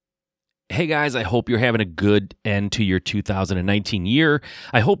Hey guys, I hope you're having a good end to your 2019 year.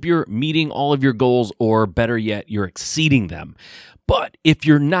 I hope you're meeting all of your goals, or better yet, you're exceeding them. But if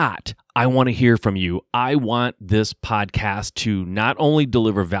you're not, I want to hear from you. I want this podcast to not only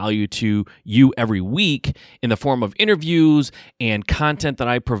deliver value to you every week in the form of interviews and content that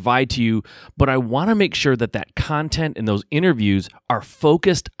I provide to you, but I want to make sure that that content and those interviews are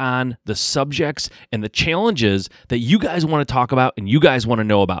focused on the subjects and the challenges that you guys want to talk about and you guys want to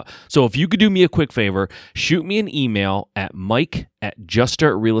know about. So if you could do me a quick favor, shoot me an email at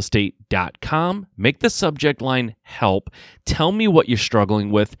mike@juststartrealestate.com. Make the subject line help. Tell me what you're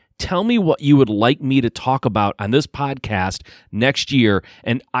struggling with. Tell me what you would like me to talk about on this podcast next year,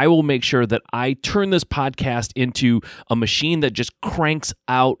 and I will make sure that I turn this podcast into a machine that just cranks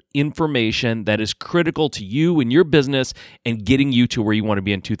out information that is critical to you and your business and getting you to where you want to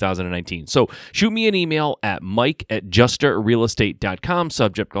be in 2019. So shoot me an email at mike@juststartrealestate.com,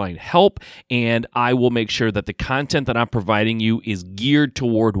 subject line help, and I will make sure that the content that I'm providing you is geared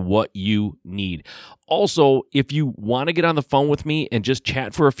toward what you need. Also, if you want to get on the phone with me and just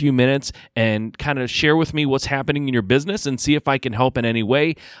chat for a few minutes and kind of share with me what's happening in your business and see if I can help in any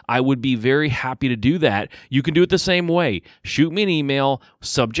way, I would be very happy to do that. You can do it the same way. Shoot me an email,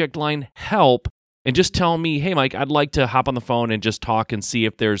 subject line help, and just tell me, hey, Mike, I'd like to hop on the phone and just talk and see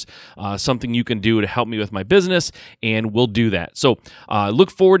if there's something you can do to help me with my business, and we'll do that. So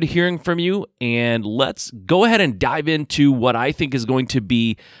look forward to hearing from you, and let's go ahead and dive into what I think is going to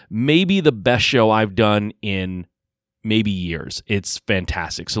be maybe the best show I've done in maybe years. It's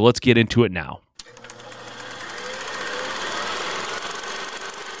fantastic. So let's get into it now.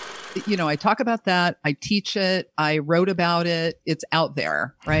 You know, I talk about that. I teach it. I wrote about it. It's out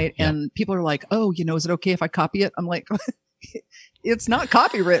there, right? Yeah. And people are like, oh, you know, is it okay if I copy it? I'm like, it's not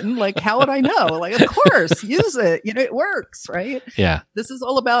copywritten. Like, how would I know? Like, of course, use it. You know, it works, right? Yeah. This is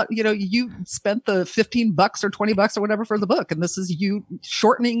all about, you know, you spent the $15 or $20 or whatever for the book. And this is you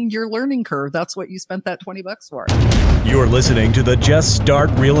shortening your learning curve. That's what you spent that $20 for. You're listening to the Just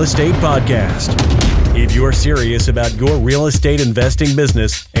Start Real Estate Podcast. If you're serious about your real estate investing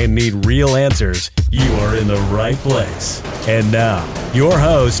business and need real answers, you are in the right place. And now, your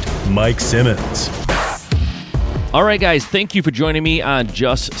host, Mike Simmons. All right, guys, thank you for joining me on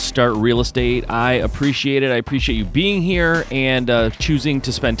Just Start Real Estate. I appreciate it. I appreciate you being here and choosing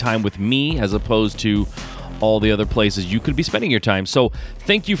to spend time with me as opposed to all the other places you could be spending your time. So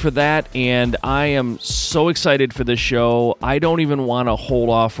thank you for that, and I am so excited for this show. I don't even want to hold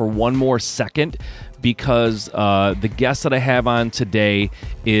off for one more second because the guest that I have on today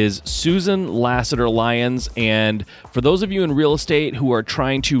is Susan Lasater-Lyons. And for those of you in real estate who are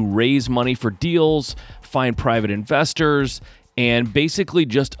trying to raise money for deals, find private investors, and basically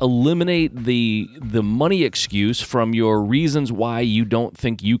just eliminate the money excuse from your reasons why you don't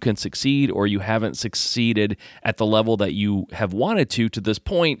think you can succeed or you haven't succeeded at the level that you have wanted to this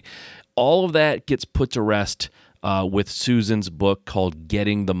point, all of that gets put to rest with Susan's book called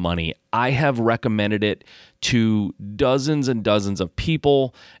Getting the Money. I have recommended it to dozens and dozens of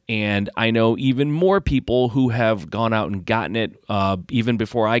people, and I know even more people who have gone out and gotten it even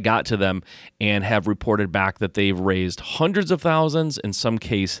before I got to them and have reported back that they've raised hundreds of thousands, in some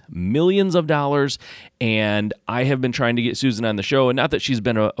case millions of dollars, and I have been trying to get Susan on the show, and not that she's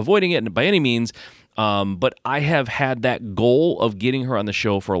been avoiding it by any means, but I have had that goal of getting her on the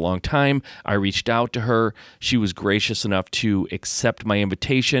show for a long time. I reached out to her. She was gracious enough to accept my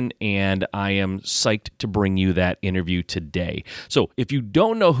invitation, and I am psyched to bring you that interview today. So if you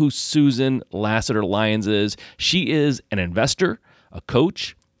don't know who Susan Lasater-Lyons is, she is an investor, a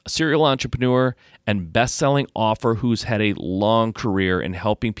coach, a serial entrepreneur, and best-selling author who's had a long career in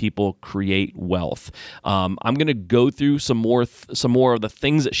helping people create wealth. I'm going to go through some more of the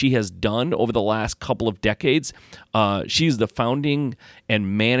things that she has done over the last couple of decades. She's the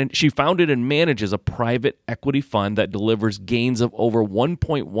she founded and manages a private equity fund that delivers gains of over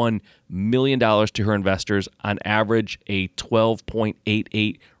 $1.1 million to her investors, on average a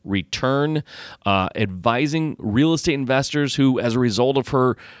 12.88 return, advising real estate investors who, as a result of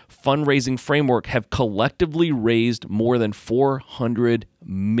her fundraising framework, have collectively raised more than $400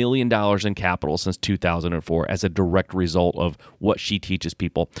 million in capital since 2004 as a direct result of what she teaches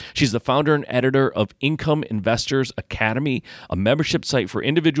people. She's the founder and editor of Income Investors Academy, a membership site for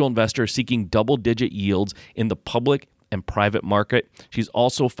individual investors seeking double-digit yields in the public and private market. She's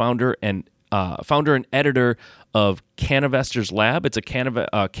also founder and founder and editor of Canavestor's Lab. It's a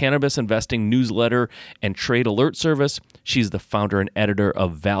cannabis investing newsletter and trade alert service. She's the founder and editor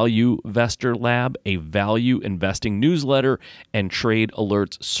of ValueVestor Lab, a value investing newsletter and trade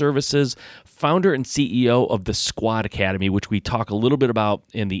alerts services. Founder and CEO of the Squad Academy, which we talk a little bit about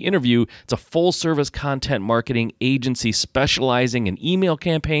in the interview. It's a full-service content marketing agency specializing in email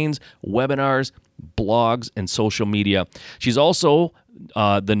campaigns, webinars, blogs, and social media. She's also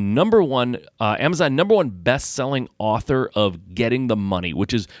the Amazon number one best-selling author of Getting the Money,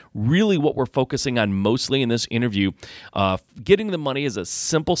 which is really what we're focusing on mostly in this interview. Getting the Money is a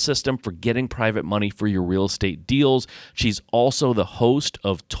simple system for getting private money for your real estate deals. She's also the host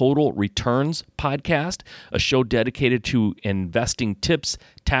of Total Returns podcast, a show dedicated to investing tips,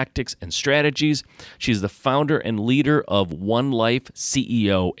 tactics, and strategies. She's the founder and leader of One Life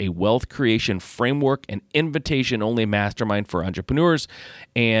CEO, a wealth creation framework and invitation-only mastermind for entrepreneurs,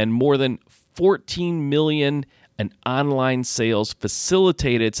 and more than 14 million in online sales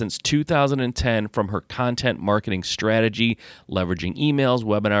facilitated since 2010 from her content marketing strategy, leveraging emails,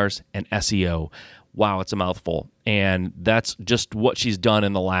 webinars, and SEO. Wow, it's a mouthful. And that's just what she's done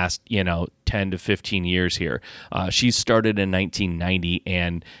in the last, 10 to 15 years here. She started in 1990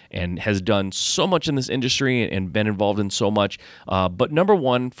 and has done so much in this industry and been involved in so much. But number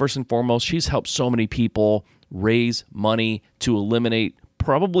one, first and foremost, she's helped so many people raise money to eliminate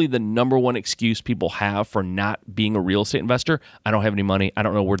probably the number one excuse people have for not being a real estate investor. I don't have any money. I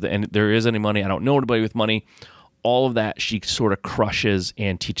don't know where there is any money. I don't know anybody with money. All of that she sort of crushes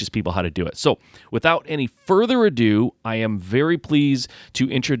and teaches people how to do it. So without any further ado, I am very pleased to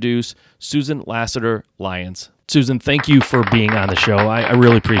introduce Susan Lassiter Lyons. Susan, thank you for being on the show. I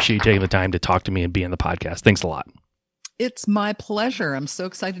really appreciate you taking the time to talk to me and be on the podcast. Thanks a lot. It's my pleasure. I'm so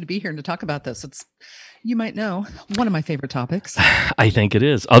excited to be here and to talk about this. It's, you might know, one of my favorite topics. I think it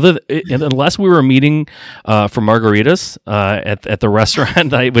is. Unless we were meeting for margaritas at the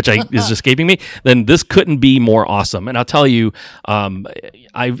restaurant, which is escaping me, then this couldn't be more awesome. And I'll tell you,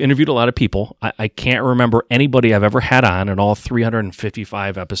 I've interviewed a lot of people. I can't remember anybody I've ever had on in all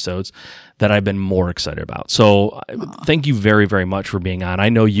 355 episodes that I've been more excited about. So thank you very, very much for being on. I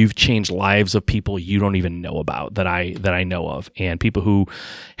know you've changed lives of people you don't even know about that I know of, and people who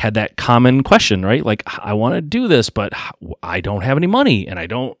had that common question, right? Like, I want to do this, but I don't have any money, and I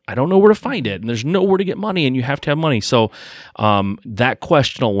don't know where to find it, and there's nowhere to get money, and you have to have money. So that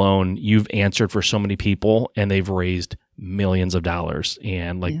question alone, you've answered for so many people, and they've raised millions of dollars.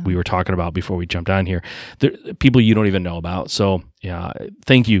 And we were talking about before we jumped on here, people you don't even know about. So yeah,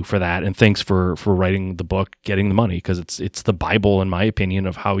 thank you for that. And thanks for writing the book, Getting the Money, because it's the Bible, in my opinion,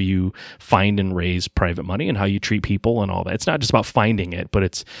 of how you find and raise private money and how you treat people and all that. It's not just about finding it, but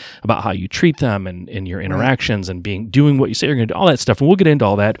it's about how you treat them and your interactions and doing what you say you're going to do, all that stuff. And we'll get into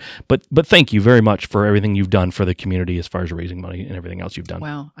all that. But thank you very much for everything you've done for the community as far as raising money and everything else you've done.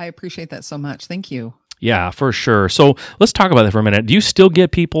 Wow. I appreciate that so much. Thank you. Yeah, for sure. So let's talk about that for a minute. Do you still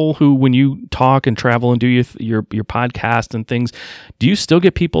get people who, when you talk and travel and do your podcast and things, do you still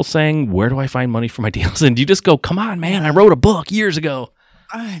get people saying, where do I find money for my deals? And do you just go, come on, man, I wrote a book years ago?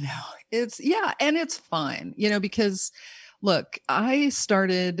 I know. And it's fine, because look, I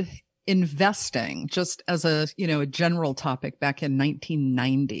started investing just as a general topic back in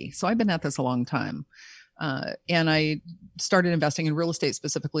 1990. So I've been at this a long time. And I started investing in real estate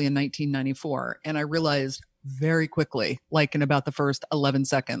specifically in 1994. And I realized very quickly, like in about the first 11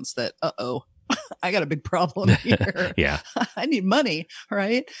 seconds, that, I got a big problem here. Yeah. I need money.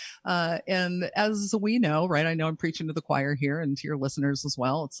 Right. And as we know, right, I know I'm preaching to the choir here and to your listeners as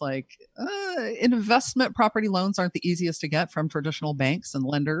well. It's like investment property loans aren't the easiest to get from traditional banks and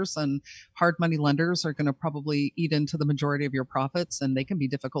lenders, and hard money lenders are going to probably eat into the majority of your profits, and they can be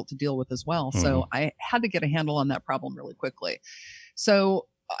difficult to deal with as well. Mm-hmm. So I had to get a handle on that problem really quickly. So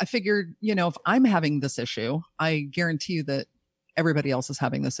I figured, if I'm having this issue, I guarantee you that everybody else is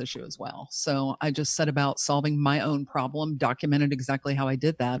having this issue as well. So I just set about solving my own problem, documented exactly how I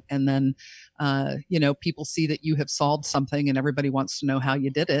did that. And then, people see that you have solved something and everybody wants to know how you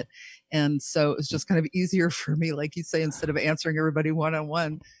did it. And so it was just kind of easier for me, like you say, instead of answering everybody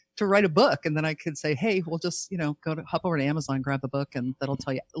one-on-one, to write a book. And then I could say, hey, we'll just, hop over to Amazon, grab the book, and that'll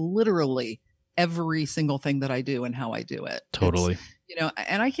tell you literally every single thing that I do and how I do it. Totally.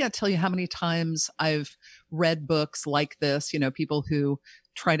 And I can't tell you how many times I've read books like this, people who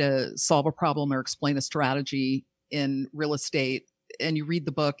try to solve a problem or explain a strategy in real estate, and you read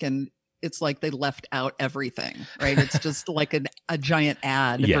the book and it's like they left out everything, right? It's just like a giant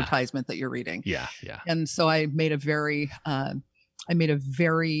advertisement that you're reading. Yeah. Yeah. And so I made a very I made a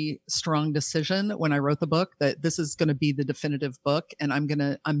very strong decision when I wrote the book that this is going to be the definitive book, and I'm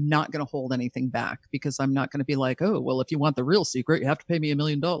not going to hold anything back, because I'm not going to be like, oh, well, if you want the real secret, you have to pay me $1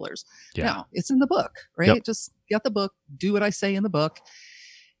 million. Yeah. No, it's in the book, right? Yep. Just get the book, do what I say in the book.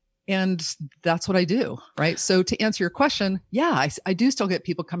 And that's what I do, right? So to answer your question, yeah, I do still get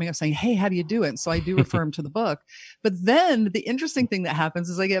people coming up saying, hey, how do you do it? And so I do refer them to the book. But then the interesting thing that happens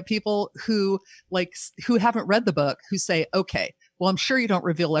is I get people who haven't read the book who say, okay, well, I'm sure you don't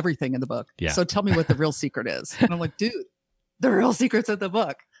reveal everything in the book. Yeah. So tell me what the real secret is. And I'm like, dude, the real secret's in the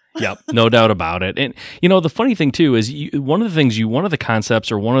book. Yep, no doubt about it. And the funny thing too is one of the concepts,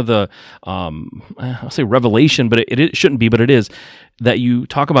 or one of the I'll say revelation, but it shouldn't be, but it is, that you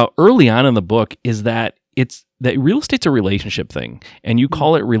talk about early on in the book, is that that real estate's a relationship thing, and you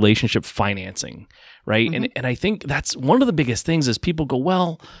call it relationship financing, right? Mm-hmm. And I think that's one of the biggest things is people go,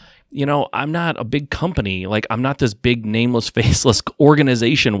 well, I'm not a big company. Like, I'm not this big nameless, faceless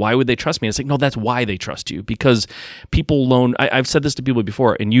organization. Why would they trust me? And it's like, no, that's why they trust you, because people loan. I've said this to people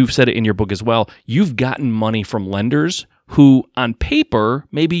before, and you've said it in your book as well. You've gotten money from lenders who, on paper,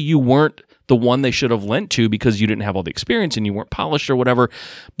 maybe you weren't the one they should have lent to because you didn't have all the experience and you weren't polished or whatever,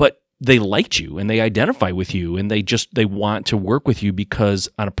 but they liked you and they identify with you and they want to work with you because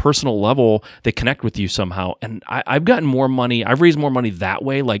on a personal level, they connect with you somehow. And I've gotten more money. I've raised more money that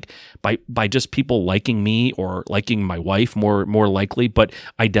way, like by just people liking me or liking my wife more likely, but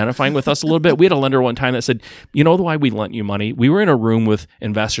identifying with us a little bit. We had a lender one time that said, you know why we lent you money? We were in a room with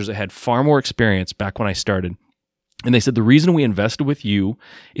investors that had far more experience back when I started. And they said, the reason we invested with you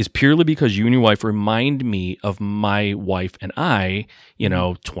is purely because you and your wife remind me of my wife and I,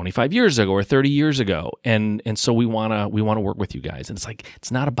 25 years ago or 30 years ago. And so we want to work with you guys. And it's like,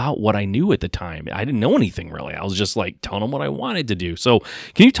 it's not about what I knew at the time. I didn't know anything really. I was just like telling them what I wanted to do. So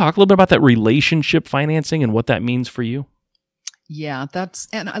can you talk a little bit about that relationship financing and what that means for you? Yeah,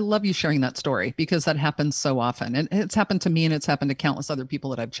 and I love you sharing that story, because that happens so often. And it's happened to me, and it's happened to countless other people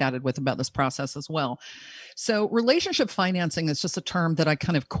that I've chatted with about this process as well. So relationship financing is just a term that I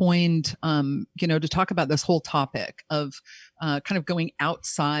kind of coined, to talk about this whole topic of kind of going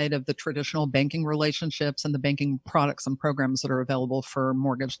outside of the traditional banking relationships and the banking products and programs that are available for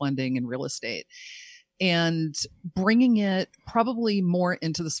mortgage lending and real estate, and bringing it probably more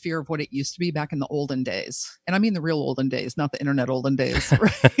into the sphere of what it used to be back in the olden days. And I mean the real olden days, not the internet olden days,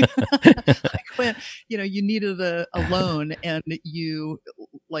 right? Like when, you needed a loan, and you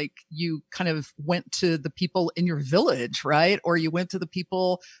kind of went to the people in your village, right? Or you went to the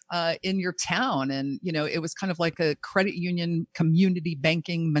people in your town, and, it was kind of like a credit union community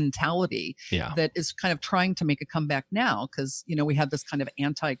banking mentality that is kind of trying to make a comeback now, because, we have this kind of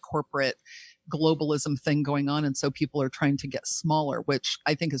anti-corporate globalism thing going on. And so people are trying to get smaller, which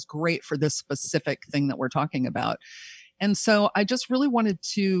I think is great for this specific thing that we're talking about. And so I just really wanted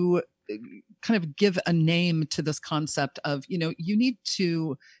to kind of give a name to this concept of, you need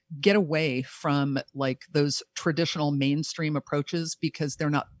to get away from like those traditional mainstream approaches, because they're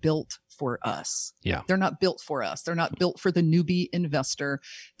not built for us. Yeah. They're not built for us. They're not built for the newbie investor.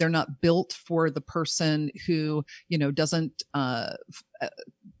 They're not built for the person who, doesn't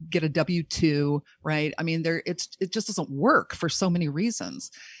get a W-2, right? I mean, it just doesn't work for so many reasons.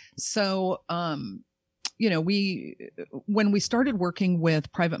 So, when we started working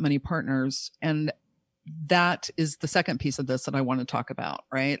with private money partners, and that is the second piece of this that I want to talk about,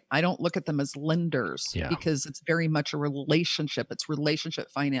 right? I don't look at them as lenders, because it's very much a relationship. It's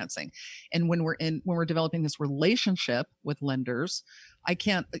relationship financing. And when we're developing this relationship with lenders, I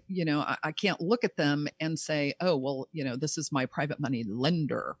can't look at them and say, oh, well, this is my private money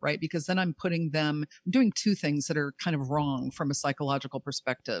lender, right? Because then I'm doing two things that are kind of wrong from a psychological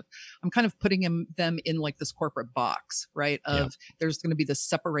perspective. I'm kind of putting them in like this corporate box, right? There's going to be this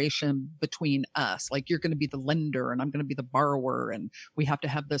separation between us. Like, you're going to be the lender and I'm going to be the borrower. And we have to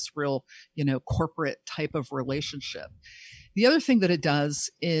have this real, corporate type of relationship. The other thing that it does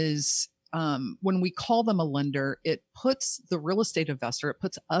is, when we call them a lender, it puts the real estate investor, it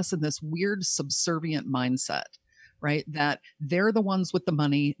puts us in this weird subservient mindset, right? That they're the ones with the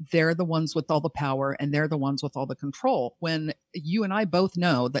money, they're the ones with all the power, and they're the ones with all the control. When you and I both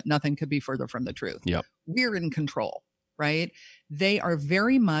know that nothing could be further from the truth. Yep. We're in control, right? They are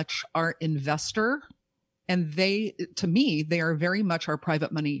very much our investor. And to me, they are very much our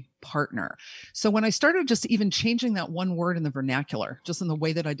private money partner. So when I started just even changing that one word in the vernacular, just in the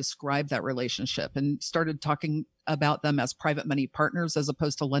way that I describe that relationship, and started talking about them as private money partners as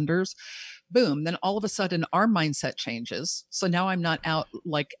opposed to lenders, boom, then all of a sudden our mindset changes. So now I'm not out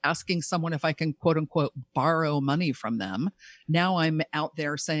like asking someone if I can quote unquote borrow money from them. Now I'm out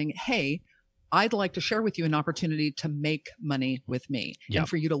there saying, hey, I'd like to share with you an opportunity to make money with me Yep. and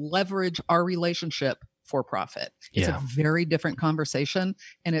for you to leverage our relationship for profit. It's Yeah. a very different conversation,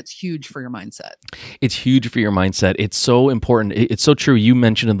 and it's huge for your mindset. It's huge for your mindset. It's so important. It's so true. You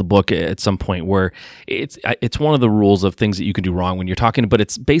mentioned in the book at some point where it's one of the rules of things that you can do wrong when you're talking, but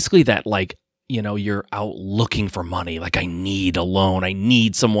it's basically that, like, you're out looking for money. Like, I need a loan. I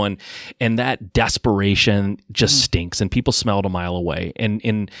need someone. And that desperation just stinks, and people smell it a mile away.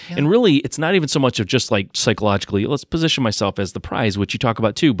 And really, it's not even so much of just like psychologically, let's position myself as the prize, which you talk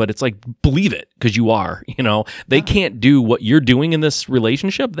about too, but it's like, believe it, because you are, they can't do what you're doing in this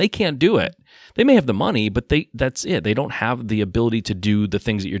relationship. They can't do it. They may have the money, but that's it. They don't have the ability to do the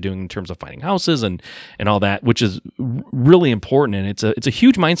things that you're doing in terms of finding houses and all that, which is really important. And it's a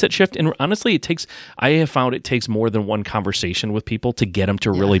huge mindset shift. And honestly, I have found it takes more than one conversation with people to get them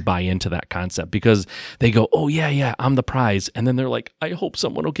to really buy into that concept, because they go, oh yeah, I'm the prize. And then they're like, I hope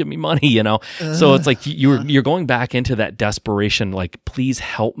someone will give me money, So it's like you're going back into that desperation, like, please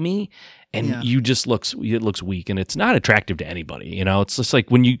help me. And it looks weak, and it's not attractive to anybody. It's just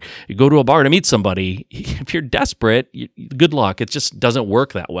like when you go to a bar to meet somebody, if you're desperate, good luck. It just doesn't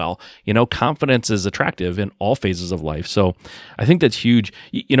work that well. Confidence is attractive in all phases of life. So I think that's huge.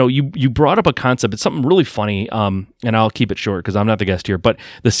 You brought up a concept. It's something really funny, and I'll keep it short because I'm not the guest here, but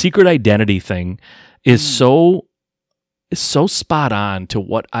the secret identity thing is so spot on to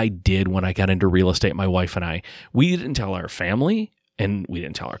what I did when I got into real estate, my wife and I. We didn't tell our family. And we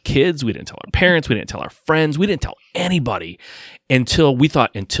didn't tell our kids, we didn't tell our parents, we didn't tell our friends, we didn't tell anybody until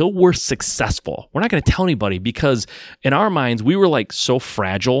we're successful, we're not going to tell anybody, because in our minds, we were like so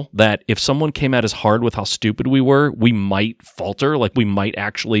fragile that if someone came at us hard with how stupid we were, we might falter, like we might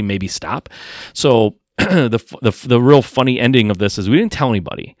actually maybe stop. So the real funny ending of this is we didn't tell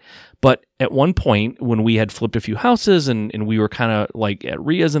anybody. But at one point when we had flipped a few houses and we were kind of like at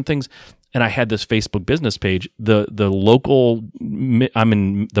RIAs and things, and I had this Facebook business page, the local, I'm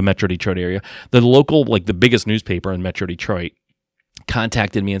in the Metro Detroit area, the local, like the biggest newspaper in Metro Detroit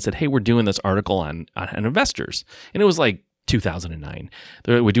contacted me and said, hey, we're doing this article on investors. And it was like 2009.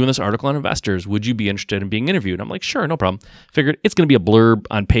 We're doing this article on investors. Would you be interested in being interviewed? I'm like, sure, no problem. Figured it's going to be a blurb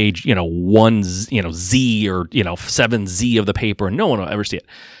on page, 1, Z or, 7Z of the paper, and no one will ever see it.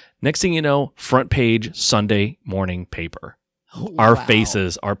 Next thing you know, front page Sunday morning paper. Our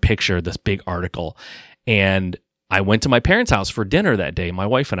faces, our picture, this big article. And I went to my parents' house for dinner that day, my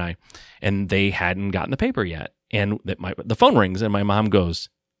wife and I, and they hadn't gotten the paper yet. And the phone rings and my mom goes,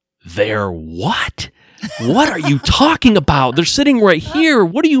 they're what? What are you talking about? They're sitting right here.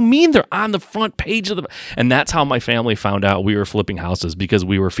 What do you mean they're on the front page of the... And that's how my family found out we were flipping houses, because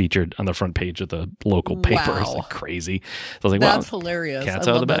we were featured on the front page of the local paper. It's like crazy. So I was like, that's hilarious. Cat's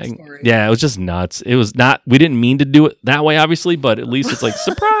out of the bag. Yeah, it was just nuts. It was not... We didn't mean to do it that way, obviously, but at least it's like,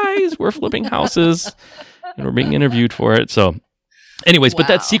 surprise, we're flipping houses and we're being interviewed for it. So... Anyways, but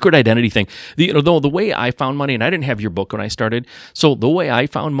that secret identity thing, the way I found money, and I didn't have your book when I started, so the way I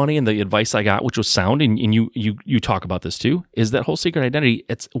found money and the advice I got, which was sound, and you talk about this too, is that whole secret identity.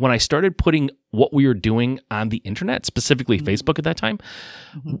 It's when I started putting what we were doing on the internet, specifically Facebook at that time,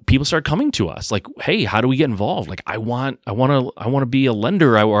 people started coming to us like, hey, how do we get involved? Like, I want to be a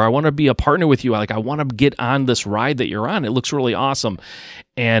lender, or I want to be a partner with you. Like, I want to get on this ride that you're on. It looks really awesome.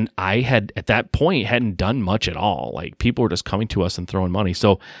 And I had, at that point, hadn't done much at all. Like, people were just coming to us and throwing money.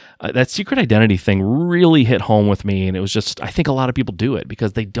 So that secret identity thing really hit home with me. And it was just, I think a lot of people do it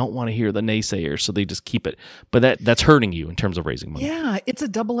because they don't want to hear the naysayers. So they just keep it. But that's hurting you in terms of raising money. Yeah, it's a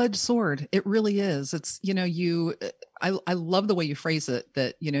double-edged sword. It really is. It's, I love the way you phrase it,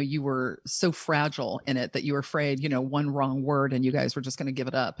 that, you were so fragile in it that you were afraid, one wrong word and you guys were just going to give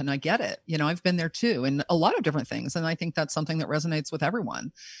it up. And I get it. I've been there too, in a lot of different things. And I think that's something that resonates with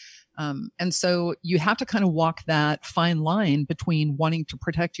everyone. And so you have to kind of walk that fine line between wanting to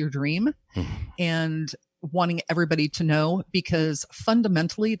protect your dream and wanting everybody to know, because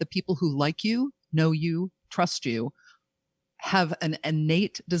fundamentally the people who like you, know you, trust you, have an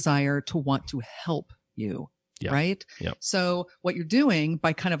innate desire to want to help you. Yeah. Right. Yep. So what you're doing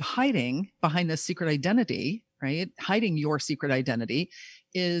by kind of hiding behind this secret identity, right? Hiding your secret identity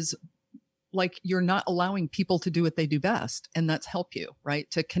is like, you're not allowing people to do what they do best. And that's help you, right?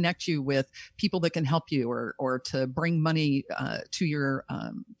 To connect you with people that can help you, or to bring money to your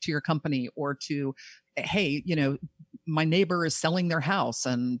company, or to, hey, my neighbor is selling their house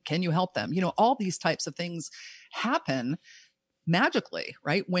and can you help them? All these types of things happen magically,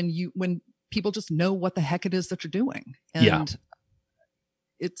 right? When people just know what the heck it is that you're doing. And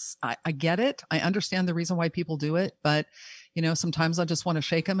I get it. I understand the reason why people do it, but sometimes I just want to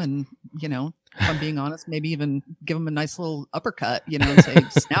shake them and, If I'm being honest, maybe even give them a nice little uppercut, and say,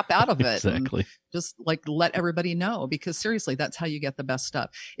 snap out of it. Exactly. And just like let everybody know, because seriously, that's how you get the best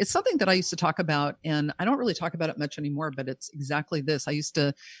stuff. It's something that I used to talk about, and I don't really talk about it much anymore, but it's exactly this. I used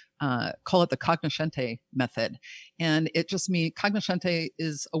to call it the cognoscente method. And it just means, cognoscente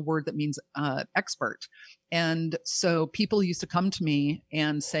is a word that means expert. And so people used to come to me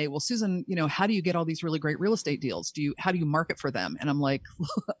and say, well, Susan, how do you get all these really great real estate deals? How do you market for them? And I'm like,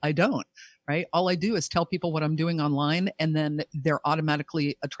 I don't, right? All I do is tell people what I'm doing online, and then they're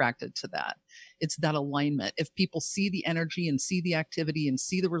automatically attracted to that. It's that alignment. If people see the energy and see the activity and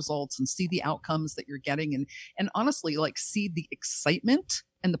see the results and see the outcomes that you're getting, and honestly, like see the excitement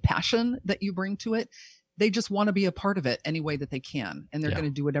and the passion that you bring to it, they just want to be a part of it any way that they can. And they're going to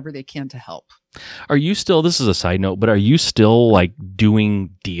do whatever they can to help. Are you still, this is a side note, but are you still like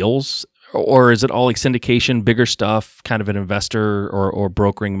doing deals? Or is it all like syndication, bigger stuff, kind of an investor or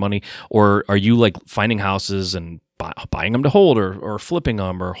brokering money? Or are you like finding houses and buying them to hold or flipping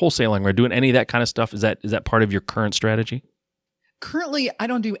them or wholesaling or doing any of that kind of stuff? Is that part of your current strategy? Currently, I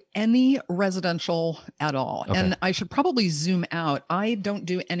don't do any residential at all. Okay. And I should probably zoom out. I don't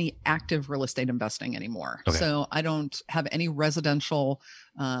do any active real estate investing anymore. Okay. So I don't have any residential,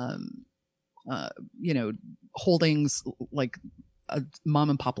 holdings like a mom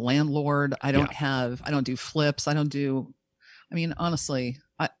and pop landlord. I don't do flips. Honestly,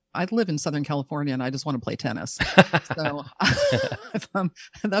 I live in Southern California and I just want to play tennis. So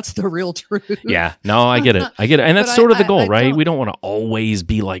that's the real truth. Yeah, no, I get it. And that's sort of the goal, right? Don't. We don't want to always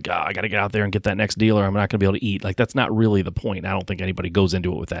be like, I got to get out there and get that next deal or I'm not going to be able to eat. Like, that's not really the point. I don't think anybody goes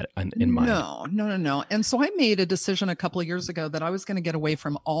into it with that in mind. No. And so I made a decision a couple of years ago that I was going to get away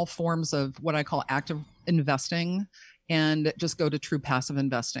from all forms of what I call active investing and just go to true passive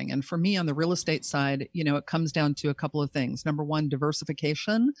investing. And for me on the real estate side, it comes down to a couple of things. Number one,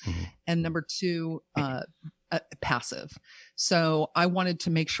 diversification. Mm-hmm. And number two, passive. So I wanted to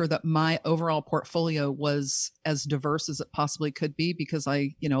make sure that my overall portfolio was as diverse as it possibly could be, because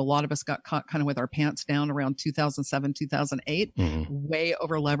a lot of us got caught kind of with our pants down around 2007, 2008, way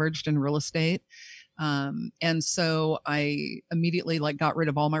over leveraged in real estate. And so I immediately got rid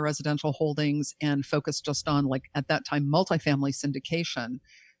of all my residential holdings and focused just on at that time, multifamily syndication,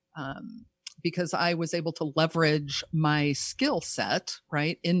 because I was able to leverage my skill set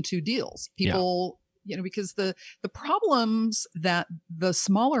right into deals. People, because the problems that the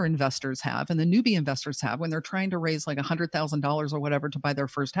smaller investors have and the newbie investors have when they're trying to raise $100,000 or whatever to buy their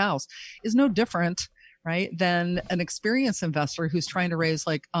first house is no different, right, than an experienced investor who's trying to raise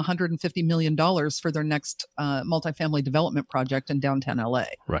 $150 million for their next multifamily development project in downtown LA.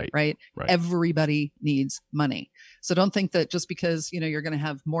 Right. Everybody needs money. So don't think that just because, you're going to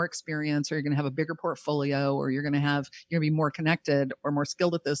have more experience or you're going to have a bigger portfolio or you're going to be more connected or more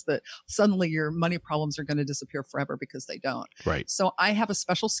skilled at this, that suddenly your money problems are going to disappear forever, because they don't. Right. So I have a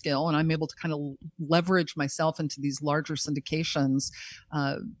special skill and I'm able to kind of leverage myself into these larger syndications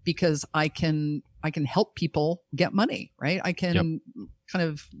because I can help people get money, right? I can kind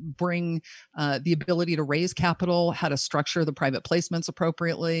of bring the ability to raise capital, how to structure the private placements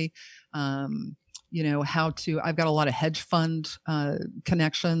appropriately, I've got a lot of hedge fund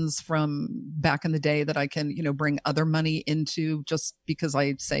connections from back in the day that I can, bring other money into just because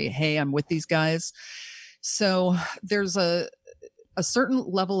I say, hey, I'm with these guys. So there's a certain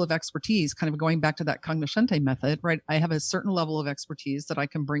level of expertise, kind of going back to that cognoscente method, right? I have a certain level of expertise that I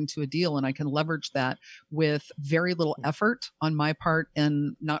can bring to a deal, and I can leverage that with very little effort on my part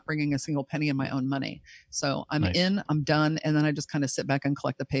and not bringing a single penny of my own money. So I'm in, I'm done, and then I just kind of sit back and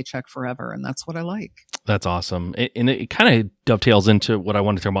collect the paycheck forever, and that's what I like. That's awesome. And it kind of dovetails into what I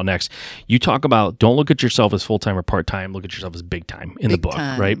want to talk about next. You talk about don't look at yourself as full-time or part-time, look at yourself as big time in the book,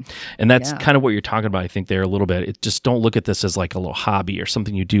 right? And that's kind of what you're talking about, I think, there a little bit. It just don't look at this as a little hobby or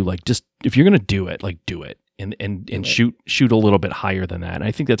something you do. Just if you're going to do it, do it. And shoot a little bit higher than that. And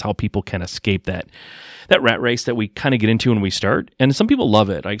I think that's how people can escape that rat race that we kind of get into when we start. And some people love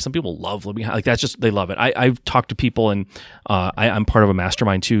it. Some people love living that's just, they love it. I've talked to people, and I'm part of a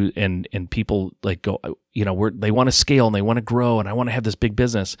mastermind too. And people go, they want to scale and they want to grow, and I want to have this big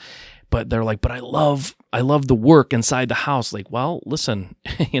business. But they're like, but I love the work inside the house. Well, listen,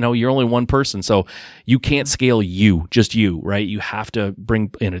 you're only one person, so you can't scale just you, right? You have to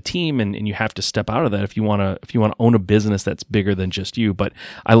bring in a team, and you have to step out of that if you want to own a business that's bigger than just you. But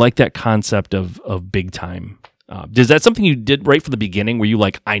I like that concept of big time. Is that something you did right from the beginning? Were you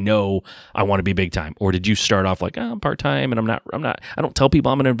I know I want to be big time, or did you start off I'm part time and I'm not? I don't tell people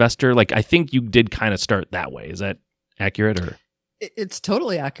I'm an investor. I think you did kind of start that way. Is that accurate or? It's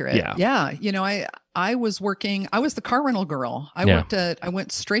totally accurate. Yeah. You know, I was the car rental girl. I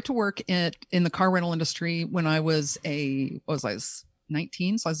went straight to work in the car rental industry when I was I was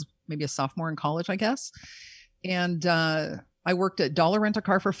 19. So I was maybe a sophomore in college, I guess. And, I worked at Dollar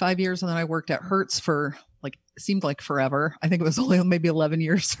Rent-A-Car for 5 years. And then I worked at Hertz for seemed like forever. I think it was only maybe 11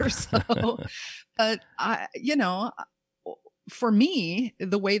 years or so. But for me,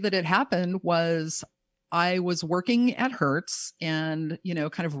 the way that it happened was I was working at Hertz and,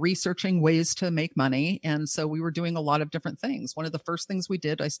 kind of researching ways to make money. And so we were doing a lot of different things. One of the first things we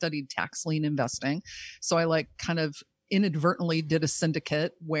did, I studied tax lien investing. So I kind of inadvertently did a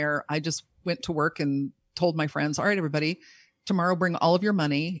syndicate where I just went to work and told my friends, all right, everybody, tomorrow bring all of your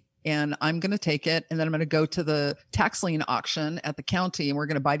money and I'm going to take it. And then I'm going to go to the tax lien auction at the county and we're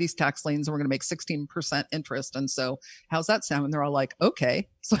going to buy these tax liens and we're going to make 16% interest. And so how's that sound? And they're all like, okay.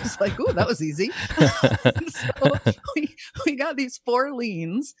 So I was like, ooh, that was easy. So we got these 4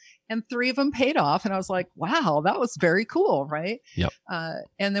 liens and 3 of them paid off. And I was like, wow, that was very cool. Right. Yep.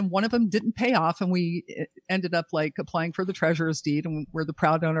 And then one of them didn't pay off and we ended up applying for the treasurer's deed. And we're the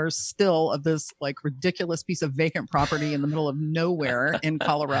proud owners still of this ridiculous piece of vacant property in the middle of nowhere in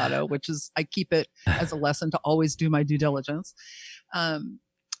Colorado, which is, I keep it as a lesson to always do my due diligence.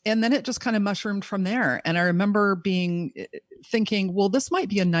 And then it just kind of mushroomed from there. And I remember thinking, well, this might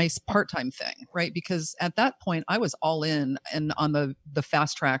be a nice part-time thing, right? Because at that point I was all in and on the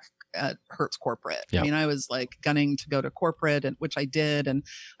fast track at Hertz corporate. Yep. I mean, I was gunning to go to corporate, and which I did. And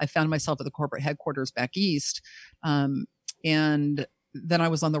I found myself at the corporate headquarters back east. And then I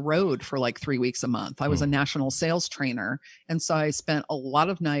was on the road for 3 weeks a month. I was a national sales trainer. And so I spent a lot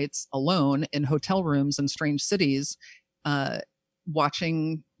of nights alone in hotel rooms in strange cities,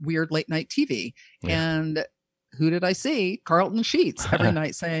 watching weird late night TV. Yeah. And who did I see? Carlton Sheets every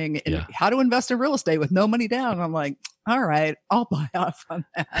night saying how to invest in real estate with no money down. And I'm like, all right, I'll buy off on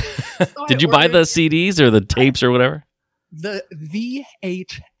that. So did you buy the CDs or the tapes or whatever? The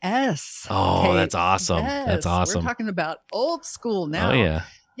VHS. Oh, tapes. That's awesome. Yes. That's awesome. We're talking about old school now. Oh, yeah.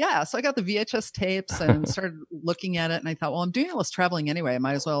 Yeah. So I got the VHS tapes and started looking at it. And I thought, well, I'm doing all this traveling anyway. I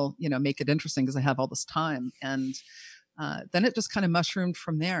might as well, make it interesting because I have all this time. And then it just kind of mushroomed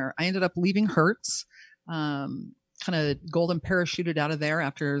from there. I ended up leaving Hertz, kind of golden parachuted out of there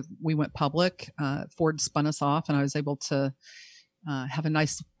after we went public. Ford spun us off and I was able to have a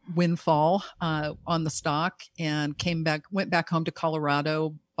nice windfall on the stock and went back home to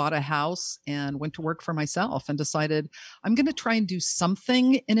Colorado, bought a house and went to work for myself and decided I'm going to try and do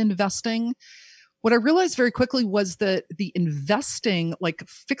something in investing. What I realized very quickly was that the investing,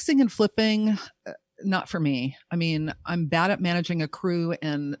 fixing and flipping, not for me. I mean, I'm bad at managing a crew,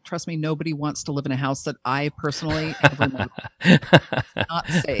 and trust me, nobody wants to live in a house that I personally have removed. Not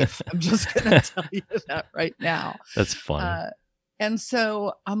safe. I'm just going to tell you that right now. That's funny. And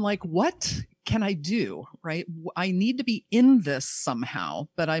so I'm like, what can I do? Right? I need to be in this somehow,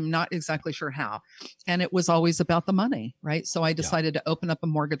 but I'm not exactly sure how. And it was always about the money, right? So I decided to open up a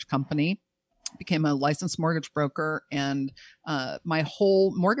mortgage company, became a licensed mortgage broker, and my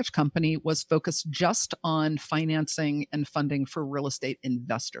whole mortgage company was focused just on financing and funding for real estate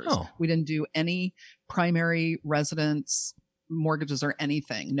investors. Oh. We didn't do any primary residence mortgages or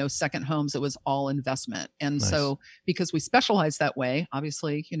anything, no second homes. It was all investment. And nice. So because we specialized that way,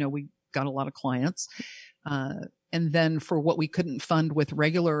 obviously, we got a lot of clients. And then for what we couldn't fund with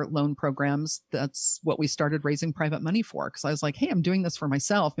regular loan programs, that's what we started raising private money for. Because I was like, hey, I'm doing this for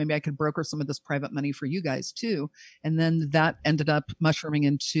myself. Maybe I could broker some of this private money for you guys too. And then that ended up mushrooming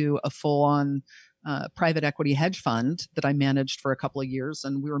into a full-on private equity hedge fund that I managed for a couple of years.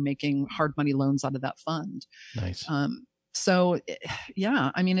 And we were making hard money loans out of that fund. Nice. So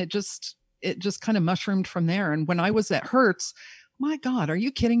yeah, I mean, it just kind of mushroomed from there. And when I was at Hertz, my God, are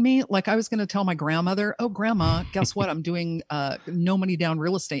you kidding me? I was going to tell my grandmother, oh, grandma, guess what? I'm doing no money down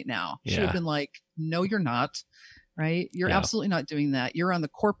real estate now. She would have been like, no, you're not. Right? You're absolutely not doing that. You're on the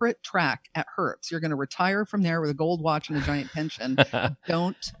corporate track at Hertz. You're going to retire from there with a gold watch and a giant pension.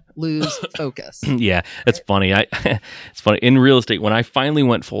 Don't lose focus. Yeah, it's funny. It's funny. In real estate, when I finally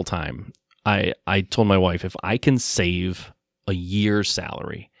went full time, I told my wife, if I can save a year's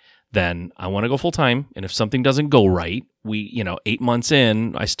salary, then I want to go full time. And if something doesn't go right, 8 months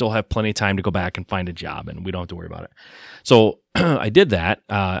in, I still have plenty of time to go back and find a job, and we don't have to worry about it. So I did that.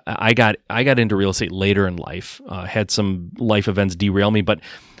 I got into real estate later in life. Had some life events derail me, but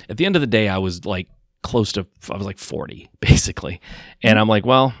at the end of the day, I was close to 40 basically, and I'm like,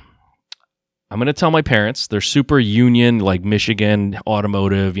 well, I'm going to tell my parents. They're super union, Michigan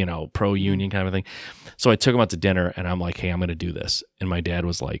automotive, pro union kind of a thing. So I took them out to dinner and I'm like, hey, I'm going to do this. And my dad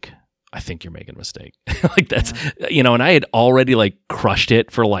was like, I think you're making a mistake. Like that's, and I had already like crushed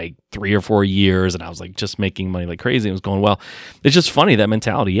it for like 3 or 4 years, and I was like just making money like crazy. It was going well. It's just funny, that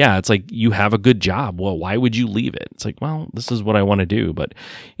mentality. Yeah, it's like, you have a good job. Well, why would you leave it? It's like, well, this is what I want to do. But,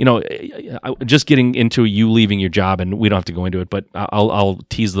 just getting into you leaving your job, and we don't have to go into it, but I'll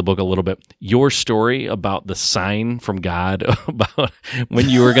tease the book a little bit. Your story about the sign from God about when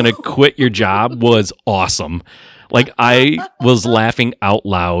you were going to quit your job was awesome. Like, I was laughing out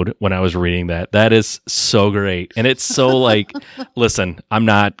loud when I was reading that. That is so great. And it's so like, listen, I'm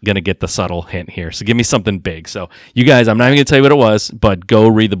not going to get the subtle hint here. So give me something big. So you guys, I'm not even going to tell you what it was, but go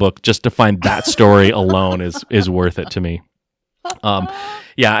read the book. Just to find that story alone is worth it to me.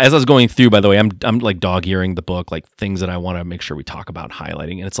 Yeah, as I was going through, by the way, I'm like dog-earing the book, like things that I want to make sure we talk about,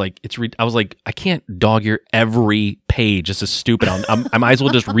 highlighting. And it's like, I was like, I can't dog-ear every page. This is stupid. I might as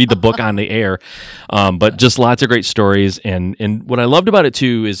well just read the book on the air. But just lots of great stories. And what I loved about it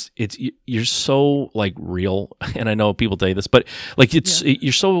too is you're so like real. And I know people tell you this, but like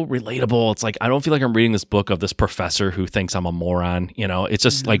you're so relatable. It's like, I don't feel like I'm reading this book of this professor who thinks I'm a moron. It's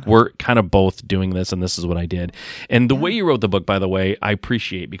just like, we're kind of both doing this, and this is what I did. And the way you wrote the book, by the way, I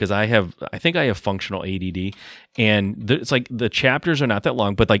appreciate, because I think I have functional ADD, and it's like the chapters are not that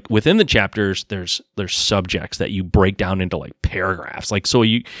long, but like within the chapters, there's subjects that you break down into like paragraphs. Like, so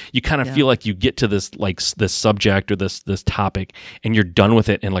you kind of feel like you get to this, like this subject or this topic, and you're done with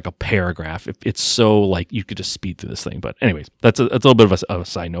it in like a paragraph. It's so like, you could just speed through this thing. But anyways, that's a little bit of a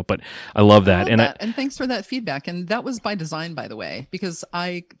side note, but I love that. And thanks for that feedback. And that was by design, by the way, because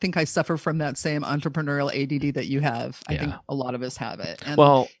I think I suffer from that same entrepreneurial ADD that you have. I think a lot of us have it. And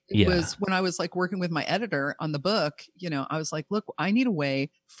it was when I was like working with my editor on the book, I was like, look, I need a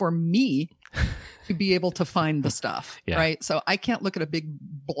way for me to be able to find the stuff, right? So I can't look at a big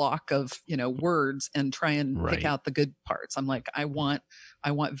block of, words and try and pick out the good parts. I'm like, I want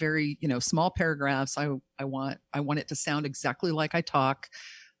very, small paragraphs. I want it to sound exactly like I talk.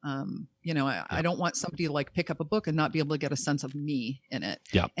 I don't want somebody to like pick up a book and not be able to get a sense of me in it.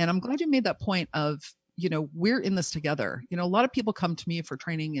 Yeah. And I'm glad you made that point of, we're in this together. A lot of people come to me for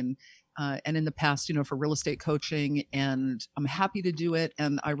training and in the past, for real estate coaching, and I'm happy to do it.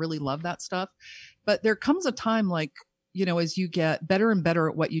 And I really love that stuff. But there comes a time like, as you get better and better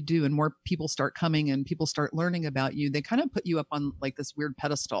at what you do and more people start coming and people start learning about you, they kind of put you up on like this weird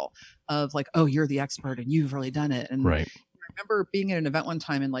pedestal of like, oh, you're the expert and you've really done it. And right. I remember being at an event one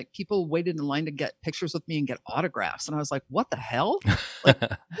time and like people waited in line to get pictures with me and get autographs. And I was like, what the hell? Like,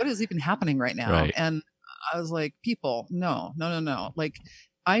 what is even happening right now? Right. And I was like, people, no. Like,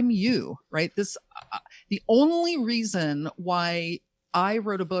 I'm you, right? The only reason why I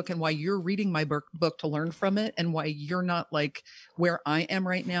wrote a book and why you're reading my book to learn from it, and why you're not like where I am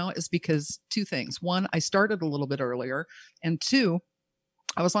right now, is because 2 things. 1, I started a little bit earlier, and 2,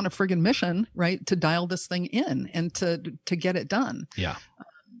 I was on a friggin' mission, right, to dial this thing in and to get it done. Yeah.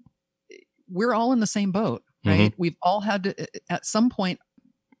 We're all in the same boat, right? Mm-hmm. We've all had to, at some point,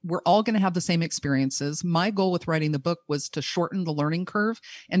 we're all going to have the same experiences. My goal with writing the book was to shorten the learning curve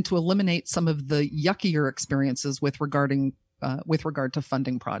and to eliminate some of the yuckier experiences with regard to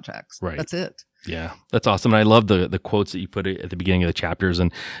funding projects. Right. That's it. Yeah, that's awesome. And I love the quotes that you put at the beginning of the chapters.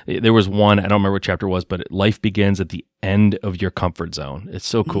 And there was one, I don't remember what chapter it was, but life begins at the end of your comfort zone. It's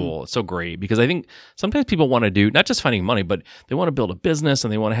so cool. Mm-hmm. It's so great, because I think sometimes people want to do not just finding money, but they want to build a business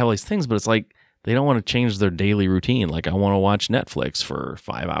and they want to have all these things, but it's like, they don't want to change their daily routine. Like, I want to watch Netflix for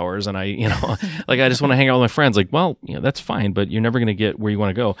 5 hours and I just want to hang out with my friends. Like, well, that's fine, but you're never going to get where you want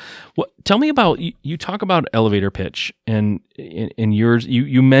to go. Tell me about, you talk about elevator pitch, and in yours,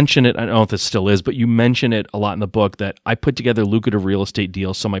 you mention it. I don't know if this still is, but you mention it a lot in the book, that I put together lucrative real estate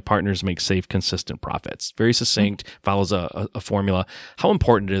deals so my partners make safe, consistent profits. Very succinct, follows a formula. How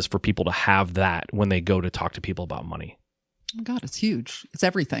important it is for people to have that when they go to talk to people about money. Oh God, it's huge. It's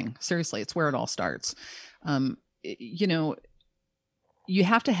everything. Seriously, it's where it all starts. You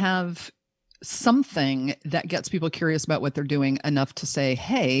have to have something that gets people curious about what they're doing enough to say,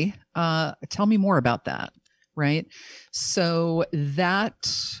 hey, tell me more about that. Right. So that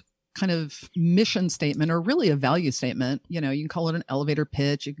kind of mission statement, or really a value statement, you can call it an elevator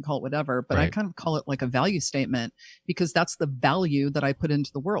pitch, you can call it whatever, but right. I kind of call it like a value statement, because that's the value that I put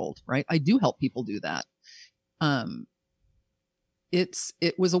into the world. Right. I do help people do that.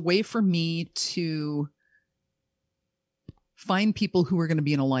 It was a way for me to find people who were going to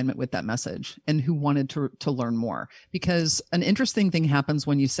be in alignment with that message and who wanted to learn more, because an interesting thing happens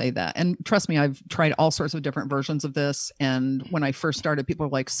when you say that. And trust me, I've tried all sorts of different versions of this. And when I first started, people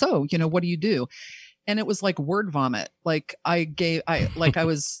were like, so, what do you do? And it was like word vomit. Like I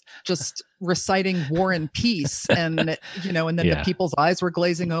was just reciting War and Peace, and and then the people's eyes were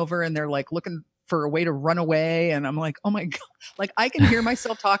glazing over and they're like looking for a way to run away. And I'm like, oh my God, like I can hear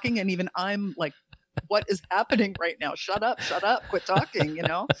myself talking, and even I'm like, what is happening right now? Shut up, quit talking,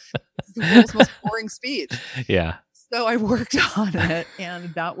 It's the world's most boring speech. Yeah. So I worked on it,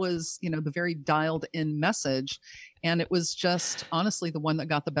 and that was, the very dialed in message. And it was just honestly the one that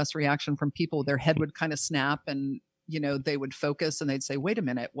got the best reaction from people. Their head would kind of snap, and, they would focus and they'd say, wait a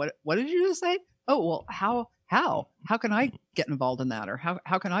minute, what did you just say? Oh, well, how can I get involved in that? Or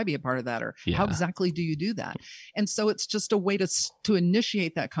how can I be a part of that? Or how exactly do you do that? And so it's just a way to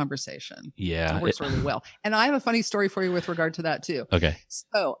initiate that conversation. Yeah. It works really well. And I have a funny story for you with regard to that too. Okay.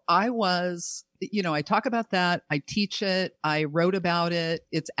 So I was, I talk about that. I teach it. I wrote about it.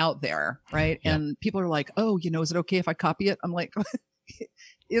 It's out there. Right. Yeah. And people are like, oh, is it okay if I copy it? I'm like,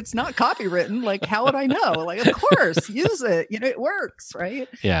 it's not copywritten. Like, how would I know? Like, of course, use it. It works, right?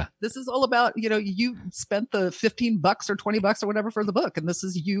 Yeah. This is all about, you spent the $15 or $20 or whatever for the book. And this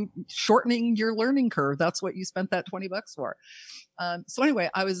is you shortening your learning curve. That's what you spent that $20 for. So anyway,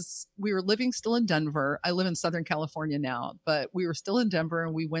 we were living still in Denver. I live in Southern California now, but we were still in Denver,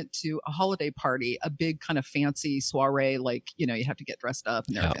 and we went to a holiday party, a big kind of fancy soiree. Like, you have to get dressed up,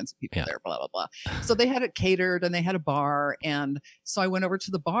 and there are fancy people there, blah, blah, blah. So they had it catered, and they had a bar. And so I went over to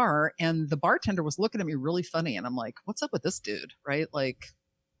the bar, and the bartender was looking at me really funny. And I'm like, what's up with this dude? Right? Like,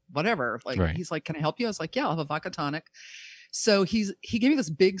 whatever. Like, He's like, can I help you? I was like, yeah, I'll have a vodka tonic. So he gave me this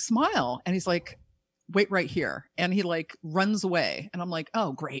big smile, and he's like, wait right here. And he like runs away. And I'm like,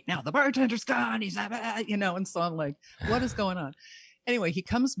 oh, great. Now the bartender's gone. He's not, and so I'm like, what is going on? Anyway, he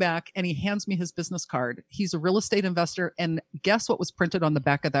comes back and he hands me his business card. He's a real estate investor. And guess what was printed on the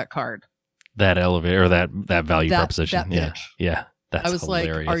back of that card? That elevator, or that value proposition. That Yeah. That's I was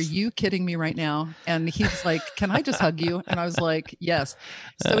hilarious. like, are you kidding me right now? And he's like, can I just hug you? And I was like, yes.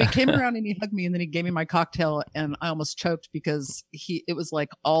 So he came around and he hugged me, and then he gave me my cocktail, and I almost choked because it was like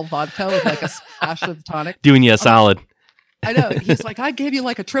all vodka with like a splash of tonic. Doing you a solid. I know. He's like, I gave you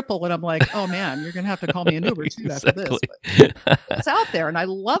like a triple. And I'm like, oh man, you're going to have to call me an Uber too after this. But it's out there and I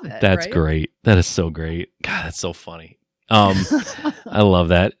love it. That's right? great. That is so great. God, that's so funny. I love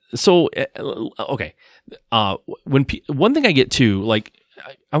that. So, okay. One thing I get to, like,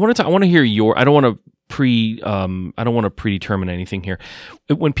 I want to hear I don't want to predetermine anything here.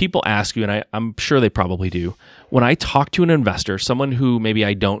 When people ask you, and I'm sure they probably do, when I talk to an investor, someone who maybe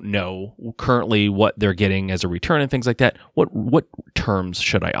I don't know currently what they're getting as a return and things like that, what terms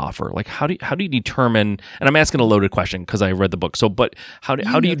should I offer? Like, how do you determine? And I'm asking a loaded question because I read the book. So, but how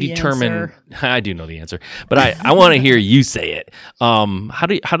do you determine? Answer. I do know the answer, but I want to hear you say it. How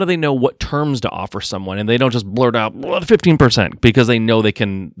do they know what terms to offer someone, and they don't just blurt out 15% because they know they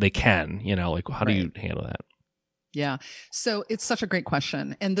can. Like, how do you handle that? Yeah. So it's such a great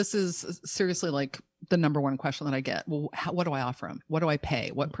question. And this is seriously like the number one question that I get. Well, what do I offer them? What do I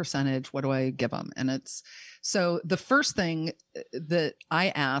pay? What percentage? What do I give them? And so the first thing that I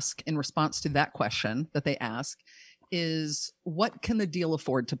ask in response to that question that they ask is, what can the deal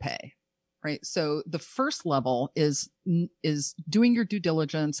afford to pay? Right. So the first level is doing your due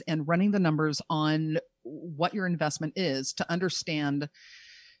diligence and running the numbers on what your investment is to understand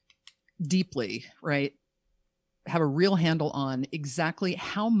deeply, right? Have a real handle on exactly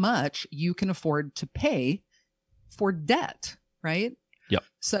how much you can afford to pay for debt, right? Yep.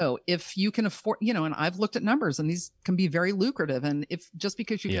 So if you can afford, and I've looked at numbers, and these can be very lucrative. And if just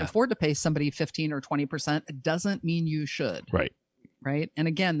because you can afford to pay somebody 15 or 20%, it doesn't mean you should. Right. Right. And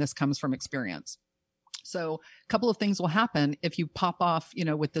again, this comes from experience. So a couple of things will happen if you pop off,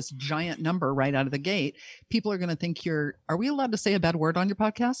 with this giant number right out of the gate. People are going to think are we allowed to say a bad word on your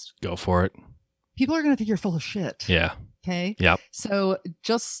podcast? Go for it. People are going to think you're full of shit. Yeah. Okay. Yep. So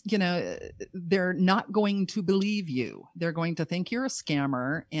just, they're not going to believe you. They're going to think you're a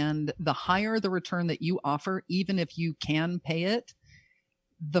scammer. And the higher the return that you offer, even if you can pay it,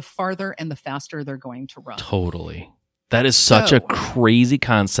 the farther and the faster they're going to run. Totally. That is such a crazy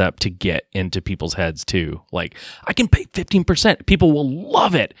concept to get into people's heads too. Like, I can pay 15%. People will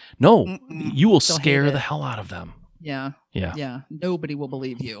love it. No, you will scare the hell out of them. Yeah. Nobody will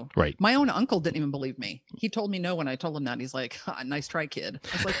believe you. Right. My own uncle didn't even believe me. He told me no when I told him that. He's like, nice try, kid.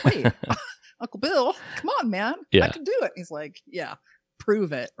 I was like, wait, Uncle Bill, come on, man. Yeah. I can do it. He's like, yeah,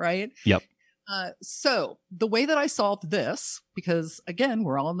 prove it. Right. Yep. So the way that I solved this, because again,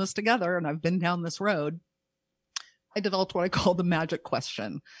 we're all in this together and I've been down this road, I developed what I call the magic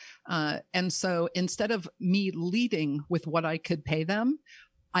question. And so instead of me leading with what I could pay them,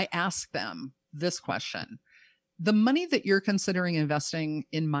 I ask them this question. The money that you're considering investing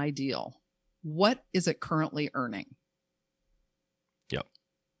in my deal, what is it currently earning? Yep.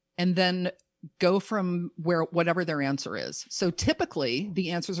 And then go from whatever their answer is. So typically the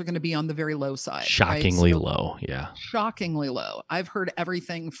answers are going to be on the very low side. Shockingly right? low. Yeah. Shockingly low. I've heard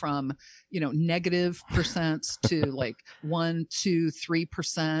everything from, negative percents to like 1%, 2%,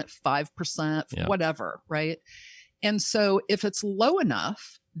 3%, 5%, Yeah. whatever. Right. And so if it's low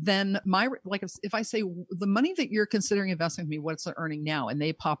enough, then if I say the money that you're considering investing with me, what's it earning now? And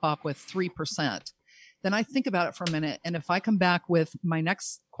they pop up with 3%. Then I think about it for a minute. And if I come back with my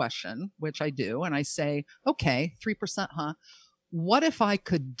next question, which I do, and I say, okay, 3%, huh? What if I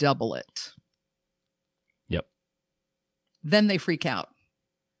could double it? Yep. Then they freak out.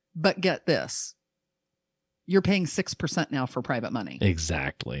 But get this, you're paying 6% now for private money.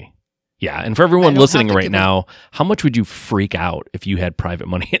 Exactly. Yeah. And for everyone listening right now, how much would you freak out if you had private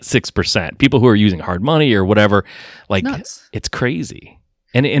money at 6%? People who are using hard money or whatever, like nuts. It's crazy.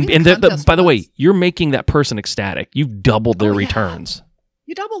 And by the way, you're making that person ecstatic. You've doubled their returns.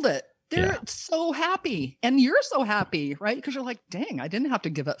 You doubled it. They're so happy. And you're so happy, right? Because you're like, dang, I didn't have to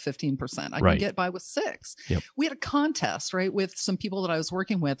give up 15%. I can get by with 6%. Yep. We had a contest, right, with some people that I was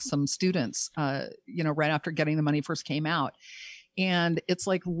working with, some students, right after getting the money first came out. And it's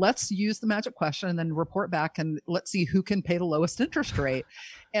like, let's use the magic question and then report back and let's see who can pay the lowest interest rate.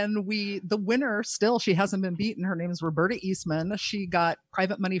 And the winner still, she hasn't been beaten. Her name is Roberta Eastman. She got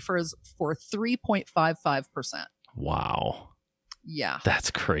private money for 3.55%. Wow. Yeah. That's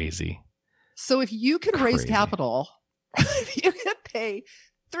crazy. So if you could raise capital, you could pay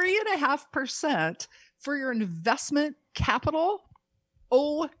 3.5% for your investment capital.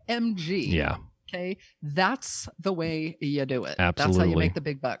 OMG. Yeah. Okay. That's the way you do it. Absolutely. That's how you make the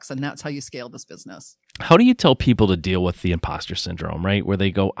big bucks. And that's how you scale this business. How do you tell people to deal with the imposter syndrome, right? Where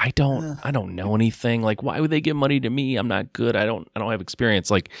they go, I don't know anything. Like, why would they give money to me? I'm not good. I don't have experience.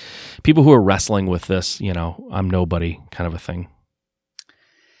 Like people who are wrestling with this, I'm nobody kind of a thing.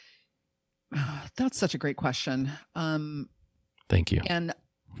 That's such a great question. Thank you. And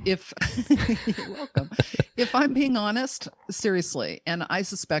you're welcome. If I'm being honest, seriously, and I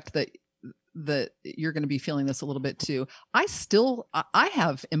suspect that you're going to be feeling this a little bit too. I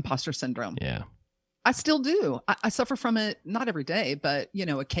have imposter syndrome. Yeah. I still do. I suffer from it, not every day, but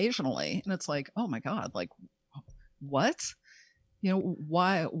occasionally. And it's like, oh my God, like what?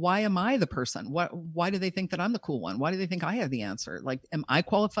 Why am I the person? Why do they think that I'm the cool one? Why do they think I have the answer? Like, am I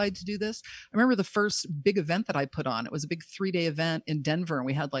qualified to do this? I remember the first big event that I put on. It was a big 3-day event in Denver. And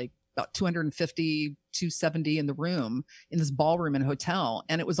we had like about 250, 270 in the room, in this ballroom in a hotel.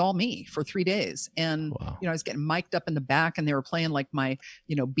 And it was all me for 3 days. And, wow. I was getting mic'd up in the back and they were playing like my,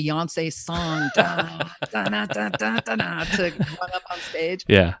 Beyonce song da, da, da, da, da, da, to run up on stage.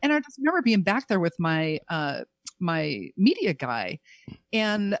 Yeah. And I just remember being back there with my media guy.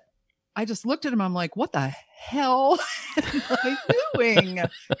 And I just looked at him. I'm like, what the hell am I doing? And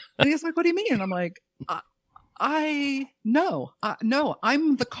he's like, what do you mean? And I'm like, no,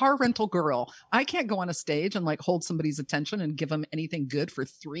 I'm the car rental girl. I can't go on a stage and like hold somebody's attention and give them anything good for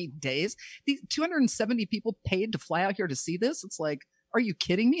 3 days. These 270 people paid to fly out here to see this. It's like, are you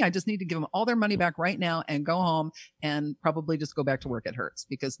kidding me? I just need to give them all their money back right now and go home and probably just go back to work at Hertz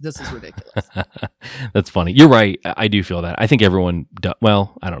because this is ridiculous. That's funny. You're right. I do feel that. I think everyone,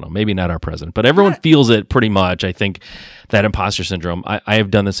 well, I don't know, maybe not our president, but everyone feels it pretty much. I think that imposter syndrome, I have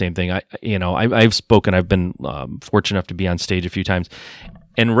done the same thing. I've spoken, I've been fortunate enough to be on stage a few times.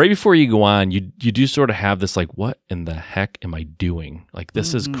 And right before you go on, you do sort of have this like, what in the heck am I doing? Like,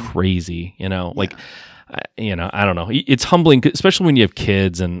 this is crazy, like, I don't know. It's humbling, especially when you have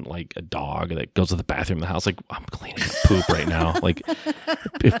kids and like a dog that goes to the bathroom in the house. Like, I'm cleaning up poop right now. Like,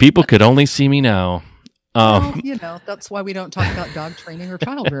 if people could only see me now. That's why we don't talk about dog training or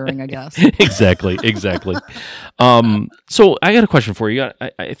child rearing, I guess. Exactly. So I got a question for you.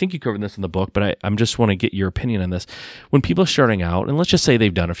 I think you covered this in the book, but I just want to get your opinion on this. When people are starting out, and let's just say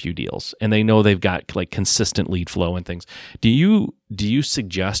they've done a few deals and they know they've got like consistent lead flow and things, do you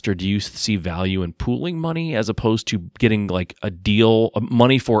suggest or do you see value in pooling money as opposed to getting like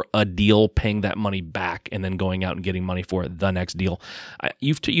money for a deal, paying that money back, and then going out and getting money for the next deal?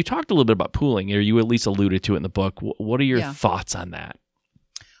 You talked a little bit about pooling, or you at least alluded to it in the book. What are your thoughts on that?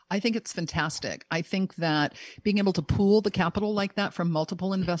 I think it's fantastic. I think that being able to pool the capital like that from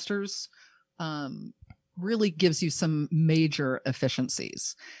multiple investors really gives you some major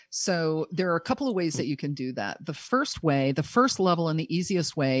efficiencies. So there are a couple of ways that you can do that. The first level and the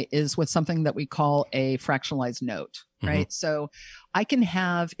easiest way is with something that we call a fractionalized note, right? Mm-hmm. So I can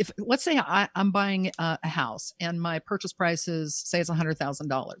have, let's say I'm buying a house and my purchase price is, say it's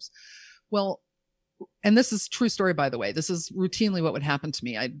 $100,000. Well, and this is true story, by the way, this is routinely what would happen to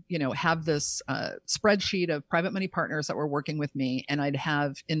me. I'd, have this spreadsheet of private money partners that were working with me. And I'd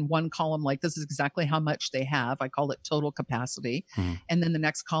have in one column, like, this is exactly how much they have. I call it total capacity. Mm-hmm. And then the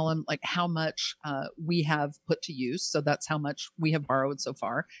next column, like how much we have put to use. So that's how much we have borrowed so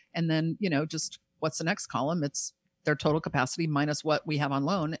far. And then, just what's the next column? It's their total capacity minus what we have on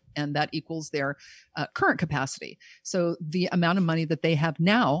loan, and that equals their current capacity. So the amount of money that they have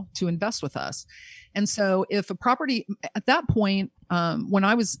now to invest with us. And so if a property at that point, when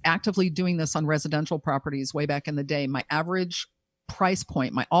I was actively doing this on residential properties way back in the day, my average price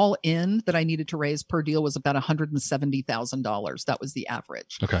point, my all in that I needed to raise per deal was about $170,000. That was the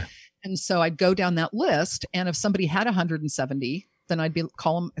average. Okay. And so I'd go down that list, and if somebody had 170, then I'd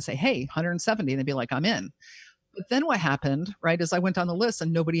call them and say, hey, 170. And they'd be like, I'm in. But then what happened, right, is I went down the list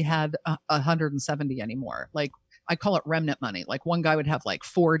and nobody had 170 anymore. Like, I call it remnant money. Like, one guy would have like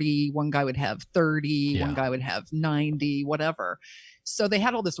 40, one guy would have 30, one guy would have 90, whatever. So they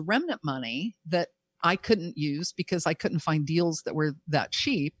had all this remnant money that I couldn't use because I couldn't find deals that were that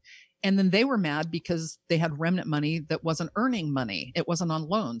cheap. And then they were mad because they had remnant money that wasn't earning money. It wasn't on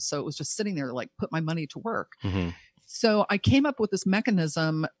loan. So it was just sitting there like, put my money to work. Mm-hmm. So I came up with this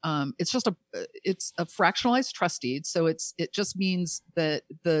mechanism. It's a fractionalized trust deed. So it just means that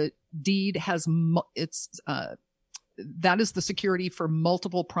the deed has, that is the security for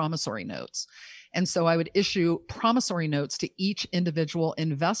multiple promissory notes. And so I would issue promissory notes to each individual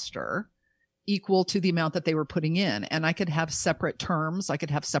investor equal to the amount that they were putting in. And I could have separate terms. I could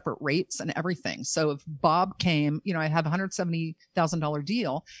have separate rates and everything. So if Bob came, I have a $170,000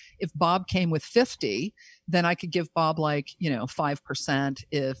 deal. If Bob came with 50, then I could give Bob 5%.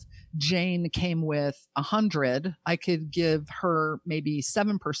 If Jane came with 100, I could give her maybe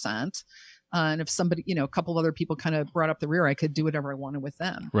 7%. And if somebody, a couple other people kind of brought up the rear, I could do whatever I wanted with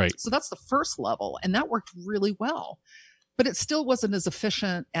them. Right. So that's the first level. And that worked really well. But it still wasn't as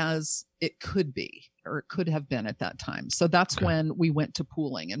efficient as it could be, or it could have been at that time. So that's when we went to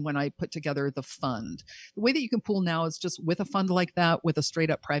pooling, and when I put together the fund. The way that you can pool now is just with a fund like that, with a straight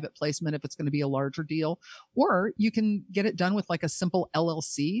up private placement if it's going to be a larger deal, or you can get it done with like a simple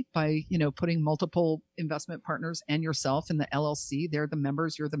LLC by, putting multiple investment partners and yourself in the LLC. They're the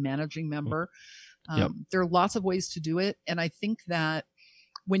members, you're the managing member. There are lots of ways to do it. And I think that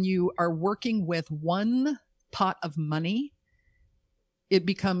when you are working with one pot of money, it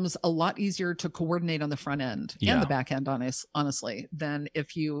becomes a lot easier to coordinate on the front end and the back end, honestly, than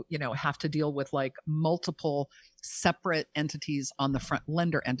if you have to deal with like multiple separate entities on the front,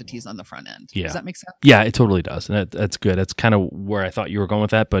 lender entities on the front end. Yeah. Does that make sense? Yeah, it totally does. And that's good. That's kind of where I thought you were going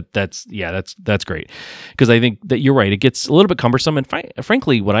with that, but that's great. Because I think that you're right. It gets a little bit cumbersome. And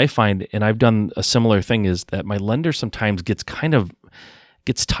frankly, what I find, and I've done a similar thing, is that my lender sometimes gets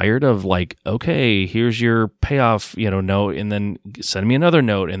tired of like, okay, here's your payoff, note, and then send me another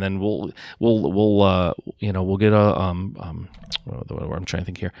note, and then we'll get what I'm trying to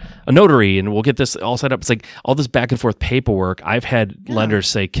think here, a notary, and we'll get this all set up. It's like all this back and forth paperwork. I've had lenders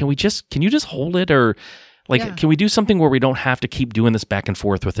say, can you just hold it, or can we do something where we don't have to keep doing this back and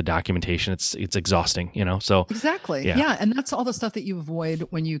forth with the documentation? It's exhausting, so. Exactly. Yeah. And that's all the stuff that you avoid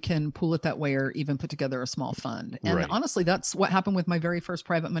when you can pool it that way, or even put together a small fund. And honestly, that's what happened with my very first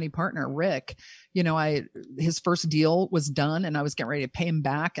private money partner, Rick. His first deal was done and I was getting ready to pay him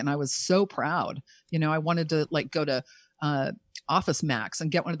back. And I was so proud. I wanted to go to, Office Max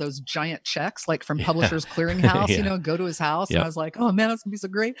and get one of those giant checks like from Publishers Clearinghouse, go to his house. And I was like, oh man, that's gonna be so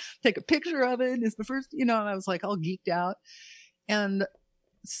great. Take a picture of it. It's the first, and I was like all geeked out. And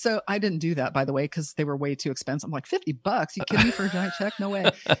so I didn't do that, by the way, because they were way too expensive. I'm like, $50? You kidding me for a giant check? No way.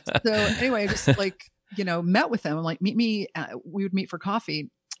 So anyway, I just met with them. I'm like, meet me. We would meet for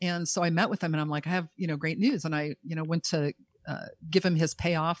coffee. And so I met with them and I'm like, I have, great news. And I, went to give him his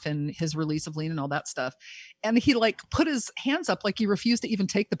payoff and his release of lien and all that stuff. And he put his hands up, like he refused to even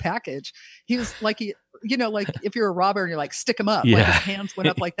take the package. He was like, if you're a robber and you're like, stick him up, like his hands went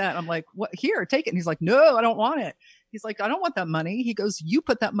up like that. And I'm like, what? Here, take it. And he's like, no, I don't want it. He's like, I don't want that money. He goes, you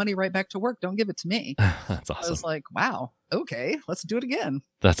put that money right back to work. Don't give it to me. That's awesome. I was like, wow, okay, let's do it again.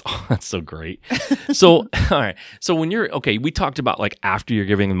 That's so great. So, all right. So when we talked about after you're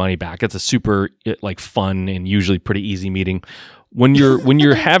giving the money back, it's a super fun and usually pretty easy meeting. When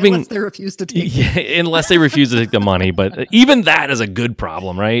you're having, unless they refuse to take unless they refuse to take the money, but even that is a good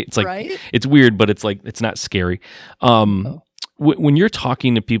problem, right? It's it's weird, but it's not scary. When you're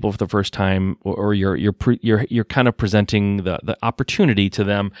talking to people for the first time, or you're kind of presenting the opportunity to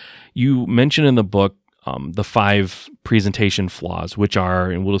them, you mention in the book the 5 presentation flaws, which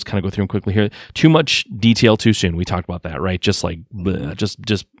are, and we'll just kind of go through them quickly here. Too much detail too soon. We talked about that, right? Just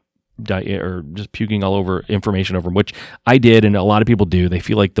or just puking all over information over them, which I did, and a lot of people do. They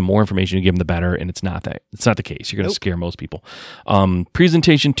feel like the more information you give them, the better, and it's not that. It's not the case. You're going to scare most people.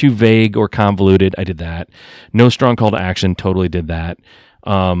 Presentation too vague or convoluted. I did that. No strong call to action. Totally did that.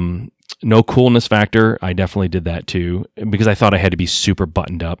 No coolness factor. I definitely did that too, because I thought I had to be super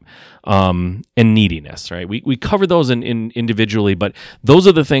buttoned up. And neediness, right? We covered those in individually, but those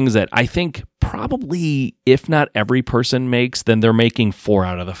are the things that I think probably, if not every person makes, then they're making 4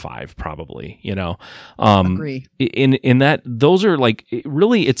 out of the 5, probably, Agree. In that, those are like,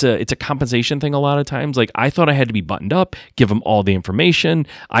 really, it's a compensation thing a lot of times. Like, I thought I had to be buttoned up, give them all the information.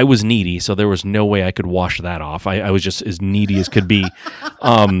 I was needy, so there was no way I could wash that off. I was just as needy as could be.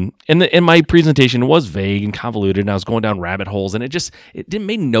 And my presentation was vague and convoluted, and I was going down rabbit holes, and it didn't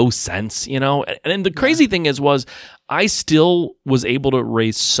make no sense, And the crazy thing was I still was able to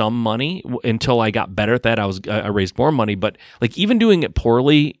raise some money until I got better at that. I raised more money, but like, even doing it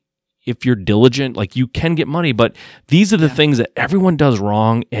poorly, if you're diligent, like, you can get money. But these are the things that everyone does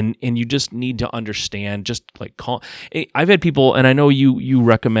wrong, and you just need to understand. Just like I've had people, and I know you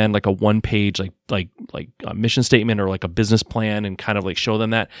recommend like a 1-page like a mission statement or like a business plan, and kind of like show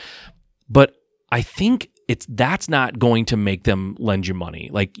them that. But I think that's not going to make them lend you money.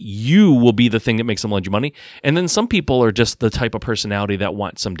 Like, you will be the thing that makes them lend you money. And then some people are just the type of personality that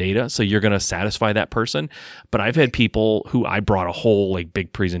want some data, so you're going to satisfy that person. But I've had people who I brought a whole like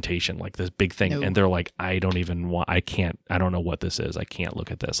big presentation, like this big thing, and they're like, I don't know what this is. I can't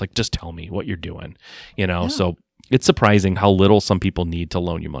look at this. Like, just tell me what you're doing, So it's surprising how little some people need to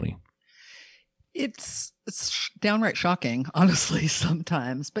loan you money. It's downright shocking, honestly,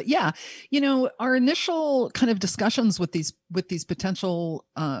 sometimes. But yeah, our initial kind of discussions with these potential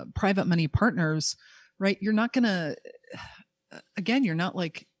private money partners, right? You're not gonna, again,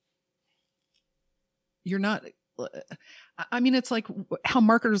 I mean, it's like how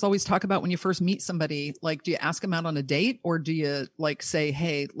marketers always talk about when you first meet somebody. Like, do you ask them out on a date, or do you like say,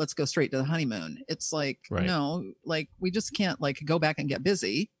 hey, let's go straight to the honeymoon? It's like, no, like, we just can't like go back and get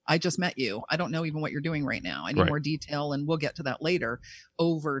busy. I just met you. I don't know even what you're doing right now. I need more detail, and we'll get to that later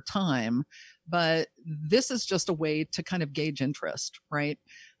over time. But this is just a way to kind of gauge interest, right?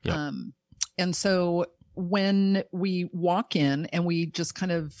 Yep. And so when we walk in and we just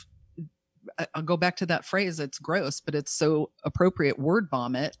kind of, I'll go back to that phrase. It's gross, but it's so appropriate. Word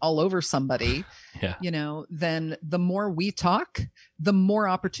vomit all over somebody, then the more we talk, the more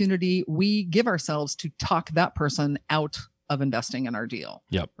opportunity we give ourselves to talk that person out of investing in our deal.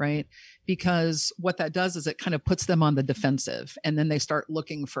 Yep. Right. Because what that does is it kind of puts them on the defensive, and then they start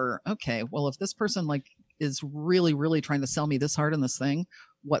looking for, okay, well, if this person like is really, really trying to sell me this hard on this thing,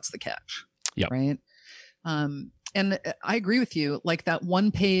 what's the catch? Yep. Right. And I agree with you, like that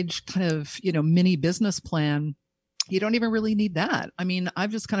 1-page kind of, mini business plan, you don't even really need that. I mean,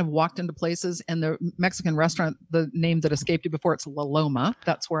 I've just kind of walked into places, and the Mexican restaurant, the name that escaped you before, it's La Loma.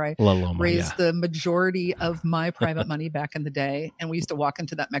 That's where I raised the majority of my private money back in the day. And we used to walk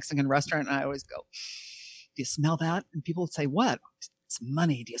into that Mexican restaurant, and I always go, do you smell that? And people would say, what? It's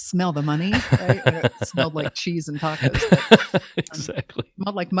money. Do you smell the money? Right? And it smelled like cheese and tacos. But, exactly.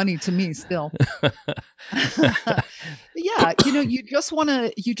 Smelled like money to me still. Yeah, you just want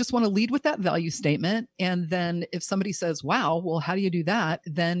to lead with that value statement, and then if somebody says, "Wow, well, how do you do that?"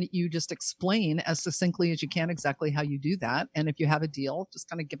 then you just explain as succinctly as you can exactly how you do that. And if you have a deal, just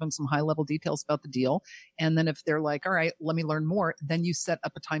kind of give them some high-level details about the deal. And then if they're like, "All right, let me learn more," then you set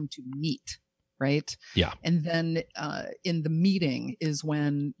up a time to meet. Right. Yeah. And then in the meeting is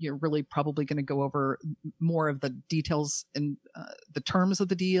when you're really probably going to go over more of the details and the terms of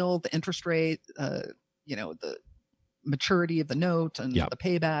the deal, the interest rate, the maturity of the note, and the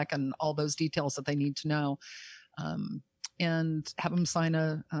payback, and all those details that they need to know, and have them sign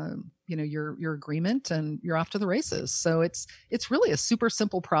your agreement, and you're off to the races. So it's really a super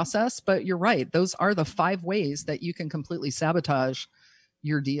simple process. But you're right; those are the 5 ways that you can completely sabotage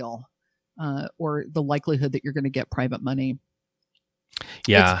your deal. Or the likelihood that you're going to get private money.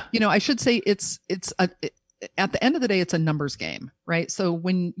 Yeah. I should say at the end of the day, it's a numbers game, right? So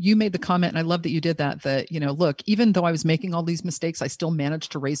when you made the comment, and I love that you did that, look, even though I was making all these mistakes, I still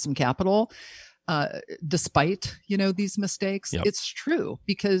managed to raise some capital, despite, these mistakes. Yep. It's true,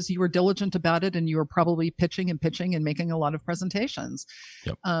 because you were diligent about it, and you were probably pitching and making a lot of presentations.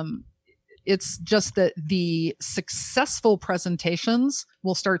 Yep. It's just that the successful presentations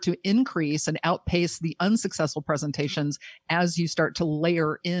will start to increase and outpace the unsuccessful presentations as you start to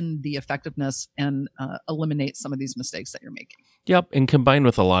layer in the effectiveness and eliminate some of these mistakes that you're making. Yep. And combined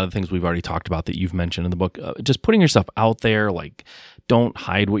with a lot of things we've already talked about that you've mentioned in the book, just putting yourself out there, like, don't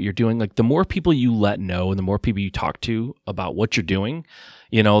hide what you're doing. Like, the more people you let know and the more people you talk to about what you're doing,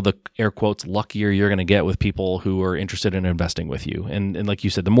 the air quotes luckier you're going to get with people who are interested in investing with you. And like you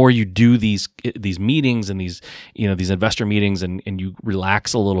said, the more you do these meetings and these investor meetings and you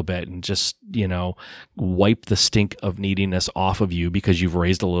relax a little bit and just, wipe the stink of neediness off of you because you've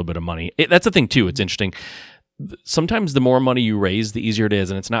raised a little bit of money. That's the thing too. It's interesting. Sometimes the more money you raise, the easier it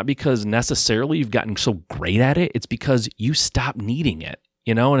is. And it's not because necessarily you've gotten so great at it. It's because you stop needing it,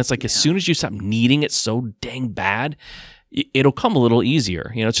 and it's like as soon as you stop needing it so dang bad, it'll come a little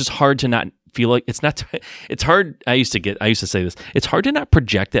easier. It's just hard to not feel like it's hard. I used to say this. It's hard to not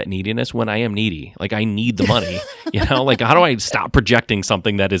project that neediness when I am needy. Like I need the money, like how do I stop projecting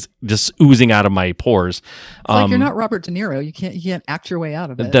something that is just oozing out of my pores? Like you're not Robert De Niro. You can't act your way out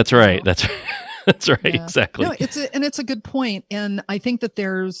of it. That's right. That's right. That's right. Yeah. Exactly. No, it's a good point. And I think that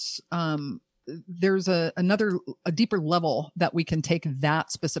there's a deeper level that we can take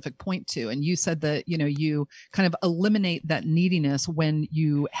that specific point to. And you said that, you kind of eliminate that neediness when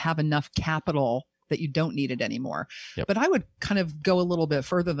you have enough capital that you don't need it anymore. Yep. But I would kind of go a little bit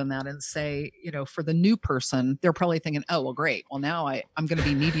further than that and say, for the new person, they're probably thinking, oh, well, great. Well, now I'm going to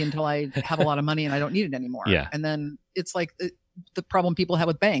be needy until I have a lot of money and I don't need it anymore. Yeah. And then it's like the problem people have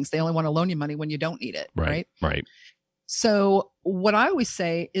with banks. They only want to loan you money when you don't need it. Right. Right. So what I always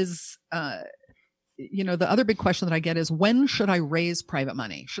say is, the other big question that I get is, when should I raise private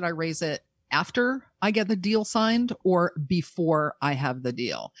money? Should I raise it after I get the deal signed or before I have the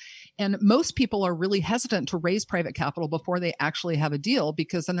deal? And most people are really hesitant to raise private capital before they actually have a deal,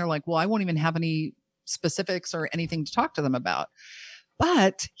 because then they're like, well, I won't even have any specifics or anything to talk to them about.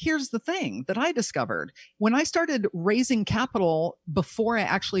 But here's the thing that I discovered. When I started raising capital before I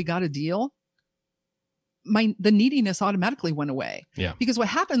actually got a deal, the neediness automatically went away. Yeah. Because what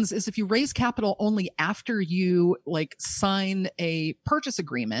happens is if you raise capital only after you sign a purchase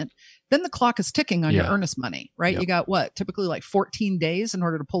agreement, then the clock is ticking on your earnest money, right? Yep. You got typically 14 days in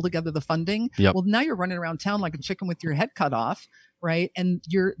order to pull together the funding. Yep. Well, now you're running around town like a chicken with your head cut off, right? And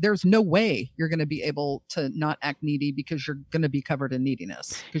there's no way you're going to be able to not act needy, because you're going to be covered in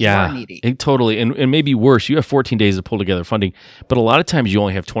neediness. You are needy. Totally. And maybe worse, you have 14 days to pull together funding, but a lot of times you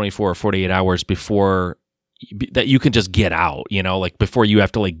only have 24 or 48 hours before that you can just get out, before you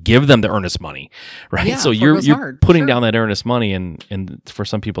have to give them the earnest money, right? Yeah, so you're putting Sure. down that earnest money, and for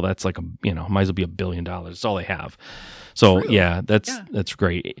some people that's might as well be $1 billion. That's all they have. So True. That's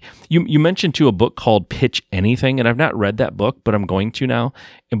great. You mentioned too a book called Pitch Anything, and I've not read that book, but I'm going to now.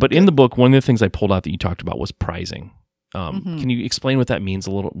 But in the book, one of the things I pulled out that you talked about was pricing. Can you explain what that means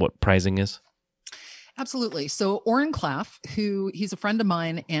a little? What pricing is? Absolutely. So Oren Klaff, he's a friend of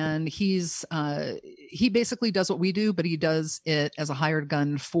mine, and he basically does what we do, but he does it as a hired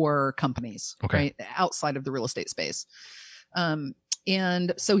gun for companies, right, outside of the real estate space.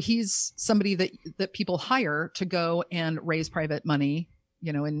 And so he's somebody that people hire to go and raise private money,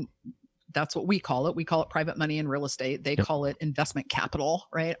 and that's what we call it. We call it private money in real estate. They call it investment capital,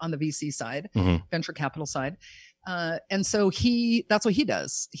 right, on the VC side, venture capital side. And so that's what he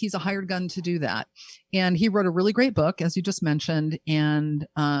does. He's a hired gun to do that. And he wrote a really great book, as you just mentioned. And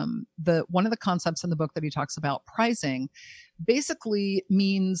one of the concepts in the book that he talks about pricing basically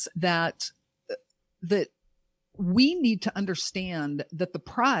means that we need to understand that the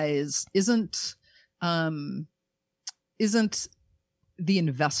prize isn't the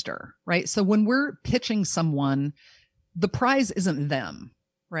investor, right? So when we're pitching someone, the prize isn't them.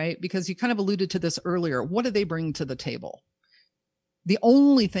 Right? Because you kind of alluded to this earlier. What do they bring to the table? The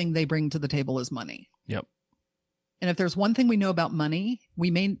only thing they bring to the table is money. Yep. And if there's one thing we know about money, we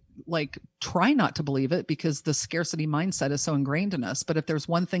may try not to believe it because the scarcity mindset is so ingrained in us. But if there's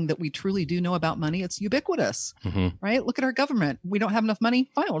one thing that we truly do know about money, it's ubiquitous, right? Look at our government. We don't have enough money.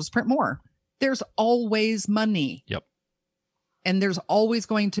 Fine, we'll just print more. There's always money. Yep. And there's always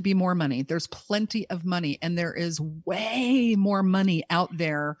going to be more money. There's plenty of money, and there is way more money out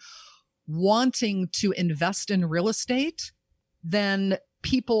there wanting to invest in real estate than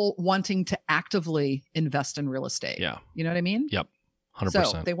people wanting to actively invest in real estate. Yeah. You know what I mean? Yep. 100%.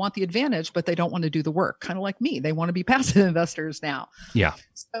 So they want the advantage, but they don't want to do the work. Kind of like me. They want to be passive investors now. Yeah.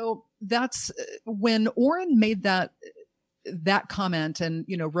 So that's when Oren made that comment and,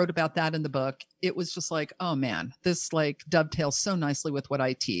 wrote about that in the book. It was just like, oh man, this dovetails so nicely with what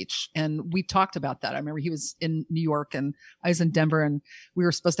I teach. And we talked about that. I remember he was in New York and I was in Denver, and we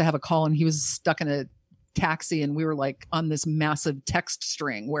were supposed to have a call, and he was stuck in a taxi, and we were on this massive text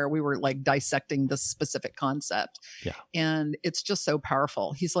string where we were dissecting this specific concept. Yeah. And it's just so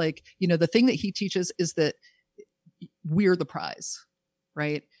powerful. He's like, the thing that he teaches is that we're the prize,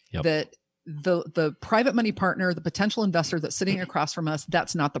 right? Yep. That the private money partner, the potential investor that's sitting across from us,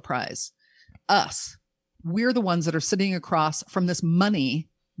 that's not the prize. Us, we're the ones that are sitting across from this money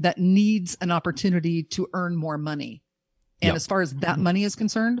that needs an opportunity to earn more money. And as far as that money is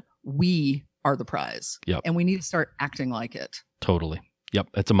concerned, we are the prize. And we need to start acting like it. Totally. Yep.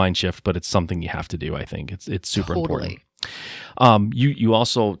 It's a mind shift, but it's something you have to do. I think it's super important. You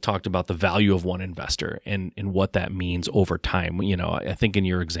also talked about the value of one investor and what that means over time. I think in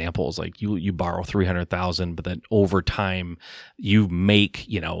your examples, like you borrow $300,000, but then over time you make,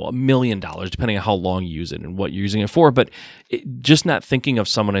 $1 million, depending on how long you use it and what you're using it for. But just not thinking of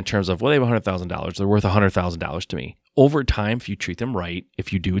someone in terms of, well, they have $100,000, they're worth $100,000 to me. Over time, if you treat them right,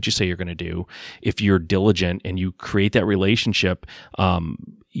 if you do what you say you're going to do, if you're diligent and you create that relationship,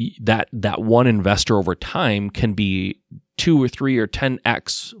 that one investor over time can be 2 or 3 or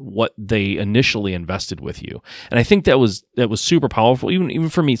 10x what they initially invested with you. And I think that was super powerful. Even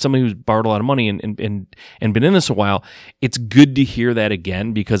for me, somebody who's borrowed a lot of money and been in this a while, it's good to hear that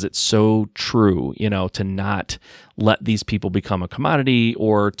again because it's so true, to not let these people become a commodity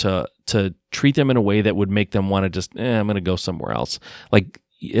or to treat them in a way that would make them want to just, I'm going to go somewhere else. Like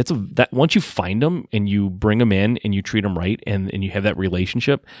that once you find them and you bring them in and you treat them right and you have that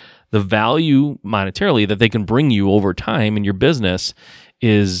relationship, the value monetarily that they can bring you over time in your business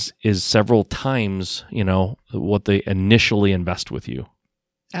is several times, what they initially invest with you.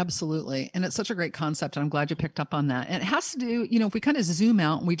 Absolutely. And it's such a great concept. And I'm glad you picked up on that. And it has to do, if we kind of zoom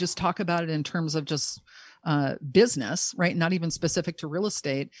out and we just talk about it in terms of just business, right? Not even specific to real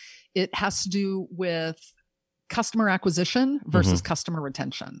estate. It has to do with customer acquisition versus customer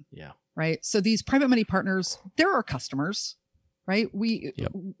retention. Yeah. Right. So these private money partners, they're our customers, right?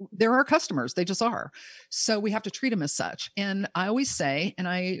 They're our customers. They just are. So we have to treat them as such. And I always say,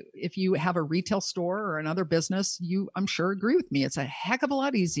 if you have a retail store or another business, I'm sure agree with me. It's a heck of a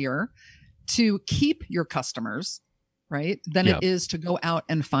lot easier to keep your customers, right, than it is to go out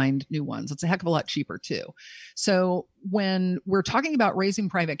and find new ones. It's a heck of a lot cheaper too. So when we're talking about raising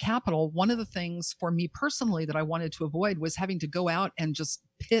private capital, one of the things for me personally that I wanted to avoid was having to go out and just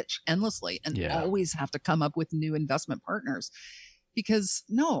pitch endlessly and always have to come up with new investment partners. Because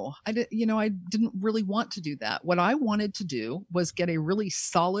I didn't really want to do that. What I wanted to do was get a really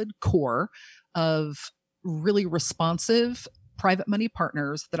solid core of really responsive private money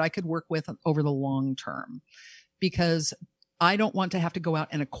partners that I could work with over the long term. Because I don't want to have to go out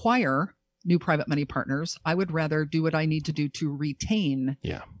and acquire new private money partners. I would rather do what I need to do to retain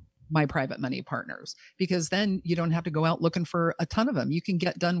my private money partners, because then you don't have to go out looking for a ton of them. You can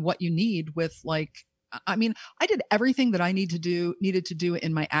get done what you need with I did everything that I needed to do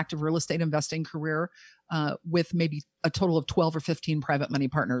in my active real estate investing career with maybe a total of 12 or 15 private money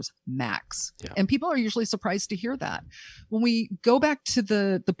partners max. Yeah. And people are usually surprised to hear that. When we go back to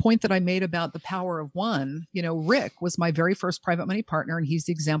the point that I made about the power of one, Rick was my very first private money partner, and he's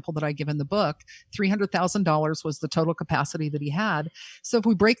the example that I give in the book. $300,000 was the total capacity that he had. So if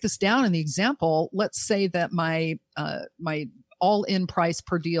we break this down in the example, let's say that my all-in price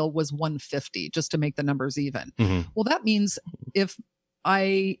per deal was $150, just to make the numbers even. Mm-hmm. Well, that means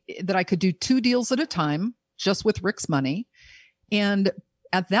I could do 2 deals at a time just with Rick's money. And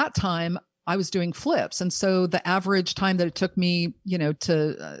at that time I was doing flips. And so the average time that it took me,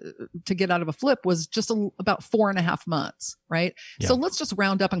 to get out of a flip was just about 4.5 months. Right. Yeah. So let's just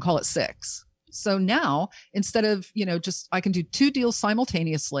round up and call it 6. So now instead of, I can do 2 deals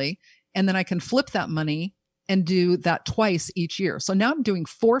simultaneously, and then I can flip that money and do that twice each year. So now I'm doing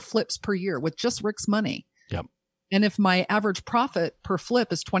 4 flips per year with just Rick's money. Yep. And if my average profit per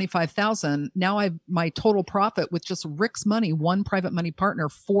flip is $25,000, now my total profit with just Rick's money, one private money partner,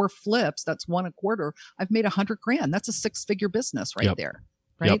 4 flips, that's 1 a quarter. I've made $100,000. That's a 6-figure business right there.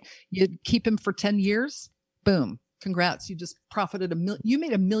 Right. Yep. You keep him for 10 years. Boom. Congrats. You just profited you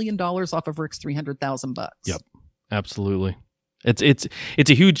made $1 million off of Rick's $300,000. Yep. Absolutely. It's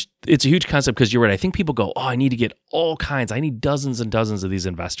a huge concept, because you're right. I think people go, I need to get all kinds. I need dozens and dozens of these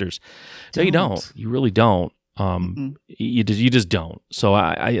investors. No, you don't. You really don't. You just don't. So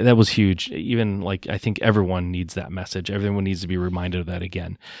that was huge. Even I think everyone needs that message. Everyone needs to be reminded of that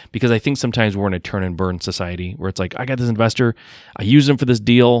again, because I think sometimes we're in a turn and burn society where it's like, I got this investor, I use them for this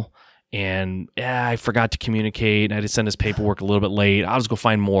deal, and I forgot to communicate. I just send his paperwork a little bit late. I'll just go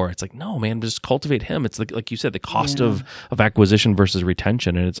find more. It's like, no, man, just cultivate him. It's like you said, the cost of acquisition versus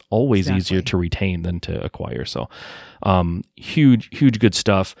retention, and it's always easier to retain than to acquire. So, huge good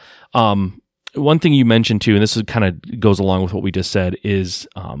stuff. One thing you mentioned too, and this is kind of goes along with what we just said, is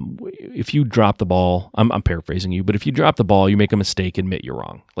if you drop the ball, I'm paraphrasing you, but if you drop the ball, you make a mistake, admit you're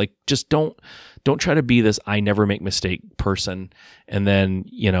wrong. Just don't don't try to be this I never make mistake person. And then,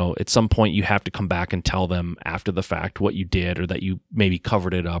 at some point you have to come back and tell them after the fact what you did, or that you maybe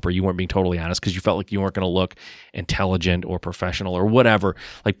covered it up, or you weren't being totally honest because you felt like you weren't going to look intelligent or professional or whatever.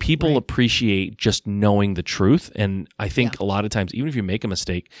 Like, people appreciate just knowing the truth. And I think a lot of times, even if you make a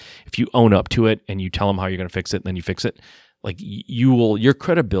mistake, if you own up to it and you tell them how you're going to fix it, and then you fix it, like, your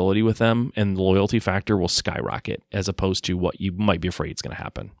credibility with them and the loyalty factor will skyrocket, as opposed to what you might be afraid is going to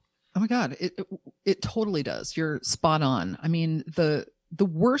happen. Oh my God, it totally does. You're spot on. I mean, the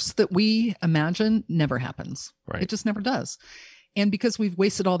worst that we imagine never happens. Right. It just never does. And because we've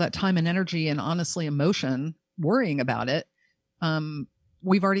wasted all that time and energy and honestly emotion worrying about it,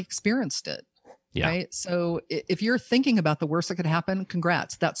 we've already experienced it. Yeah. Right. So if you're thinking about the worst that could happen,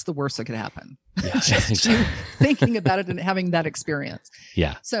 congrats. That's the worst that could happen. Yeah. Just you thinking about it and having that experience.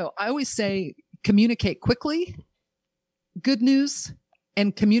 Yeah. So I always say communicate quickly, good news,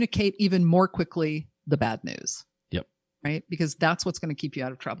 and communicate even more quickly the bad news. Yep. Right. Because that's what's going to keep you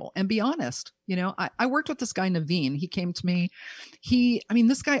out of trouble. And be honest. I worked with this guy, Naveen. He came to me.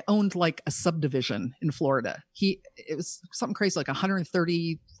 This guy owned like a subdivision in Florida. It was something crazy, like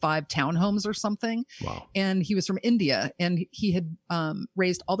 135 townhomes or something. Wow. And he was from India, and he had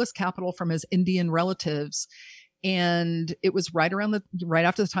raised all this capital from his Indian relatives. And it was right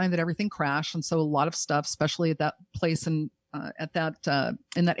after the time that everything crashed. And so a lot of stuff, especially at that place in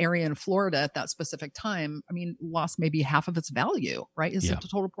that area in Florida at that specific time, lost maybe half of its value, right? It's a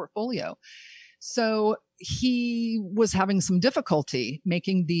total portfolio. So he was having some difficulty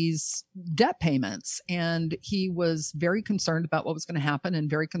making these debt payments, and he was very concerned about what was going to happen and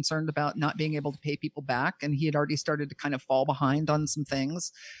very concerned about not being able to pay people back. And he had already started to kind of fall behind on some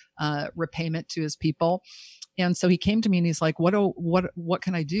things, repayment to his people. And so he came to me and he's like, what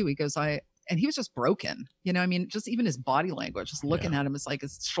can I do? He goes, and he was just broken, just even his body language, just looking at him, it's like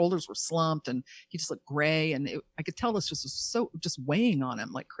his shoulders were slumped and he just looked gray. And I could tell this just was just weighing on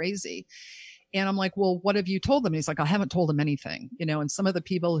him like crazy. And I'm like, well, what have you told them? And he's like, I haven't told him anything, and some of the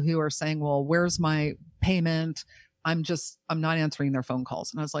people who are saying, well, where's my payment? I'm not answering their phone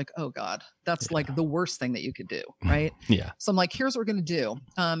calls. And I was like, oh God, that's like the worst thing that you could do. Right. Yeah. So I'm like, here's what we're going to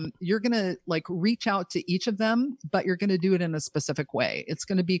do. You're going to like reach out to each of them, but you're going to do it in a specific way. It's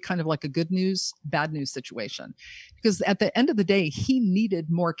going to be kind of like a good news, bad news situation, because at the end of the day, he needed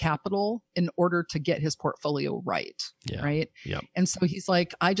more capital in order to get his portfolio right. Yeah. Right. Yep. And so he's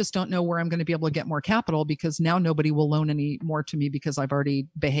like, I just don't know where I'm going to be able to get more capital, because now nobody will loan any more to me because I've already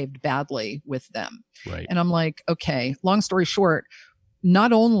behaved badly with them. Right. And I'm like, okay, long story short,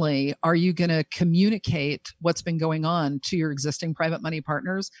 not only are you going to communicate what's been going on to your existing private money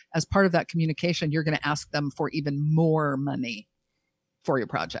partners, as part of that communication, you're going to ask them for even more money for your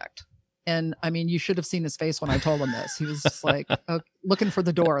project. And you should have seen his face when I told him this. He was just like looking for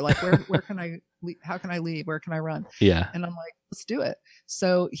the door, like where can I leave? How can I leave? Where can I run? Yeah. And I'm like, let's do it.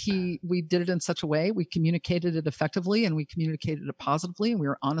 So we did it in such a way, we communicated it effectively and we communicated it positively, and we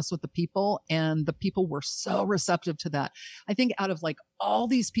were honest with the people, and the people were so receptive to that. I think out of like all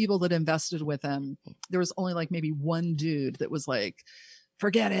these people that invested with him, there was only like maybe one dude that was like,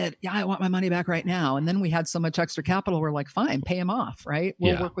 forget it. Yeah, I want my money back right now. And then we had so much extra capital. We're like, fine, pay him off, right?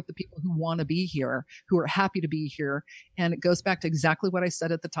 We'll work with the people who want to be here, who are happy to be here. And it goes back to exactly what I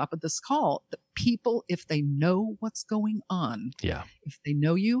said at the top of this call. The people, if they know what's going on, if they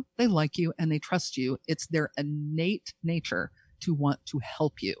know you, they like you, and they trust you, it's their innate nature to want to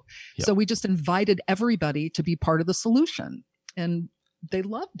help you. Yep. So we just invited everybody to be part of the solution, and they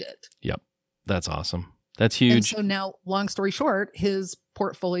loved it. Yep. That's awesome. That's huge. And so now, long story short, his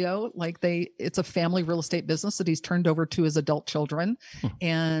portfolio, it's a family real estate business that he's turned over to his adult children.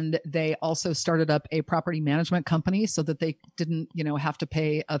 And they also started up a property management company so that they didn't, have to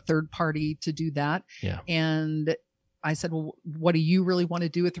pay a third party to do that. Yeah. And I said, well, what do you really want to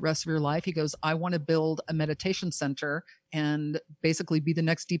do with the rest of your life? He goes, I want to build a meditation center and basically be the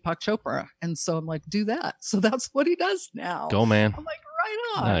next Deepak Chopra. And so I'm like, do that. So that's what he does now. Go, man. I'm like, right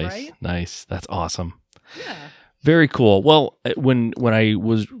on, nice, right? Nice. That's awesome. Yeah. Very cool. Well, when I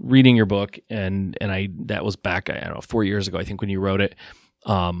was reading your book, and that was back, I don't know, 4 years ago, I think, when you wrote it.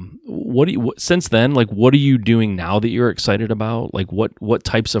 Since then, like, what are you doing now that you're excited about? Like, what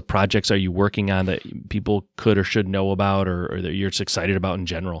types of projects are you working on that people could or should know about, or that you're just excited about in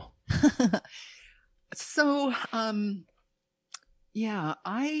general? So,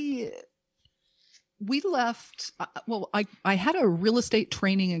 we left, I had a real estate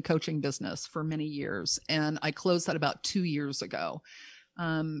training and coaching business for many years, and I closed that about 2 years ago.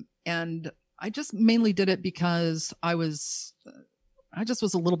 And I just mainly did it because I just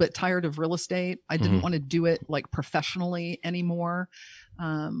was a little bit tired of real estate. I didn't want to do it like professionally anymore.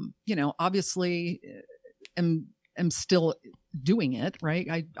 Obviously am still doing it,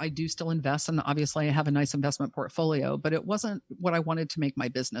 right? I do still invest, and obviously I have a nice investment portfolio, but it wasn't what I wanted to make my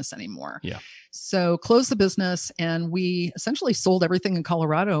business anymore. Yeah. So closed the business, and we essentially sold everything in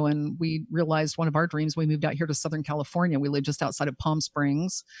Colorado, and we realized one of our dreams. We moved out here to Southern California. We live just outside of Palm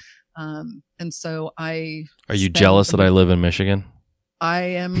Springs. And so Are you jealous that I live in Michigan? I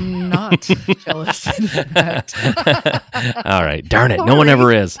am not jealous. In fact. All right. Darn it. No one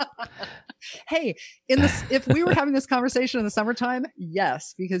ever is. Hey, if we were having this conversation in the summertime,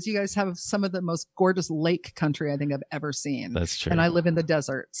 yes, because you guys have some of the most gorgeous lake country I think I've ever seen. That's true. And I live in the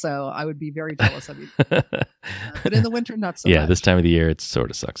desert, so I would be very jealous of you. But in the winter, not so much. Yeah, this time of the year, it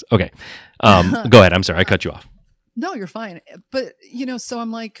sort of sucks. Okay. Go ahead. I'm sorry. I cut you off. No, you're fine. But, so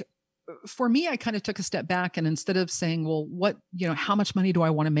I'm like, for me, I kind of took a step back, and instead of saying, well, how much money do I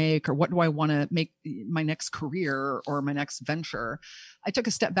want to make, or what do I want to make my next career or my next venture? I took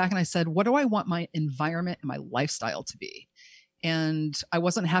a step back and I said, what do I want my environment and my lifestyle to be? And I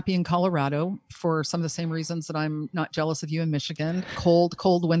wasn't happy in Colorado for some of the same reasons that I'm not jealous of you in Michigan. Cold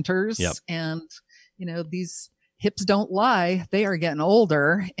winters. Yep. And, these hips don't lie. They are getting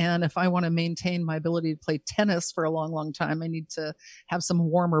older. And if I want to maintain my ability to play tennis for a long, long time, I need to have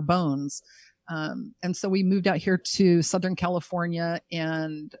some warmer bones. And so we moved out here to Southern California,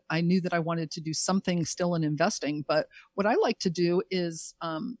 and I knew that I wanted to do something still in investing. But what I like to do is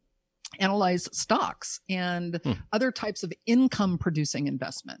analyze stocks and other types of income producing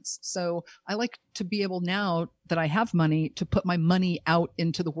investments. So I like to be able, now that I have money, to put my money out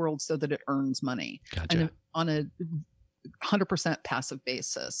into the world so that it earns money. Gotcha. On a 100% passive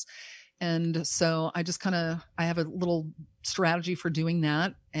basis. And so I have a little strategy for doing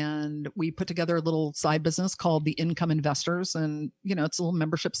that. And we put together a little side business called the Income Investors. And, it's a little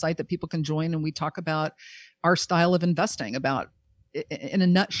membership site that people can join. And we talk about our style of investing. About, in a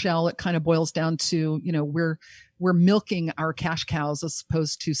nutshell, it kind of boils down to, we're milking our cash cows as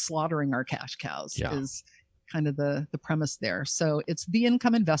opposed to slaughtering our cash cows. Yeah. Is kind of the premise there. So it's the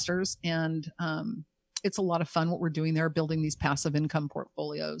Income Investors, and it's a lot of fun what we're doing there, building these passive income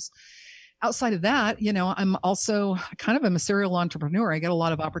portfolios. Outside of that, I'm also kind of a serial entrepreneur. I get a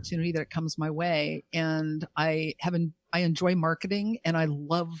lot of opportunity that comes my way, and I enjoy marketing, and I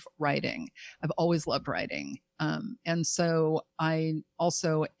love writing. I've always loved writing. And so I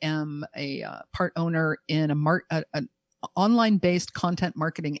also am a part owner in an online-based content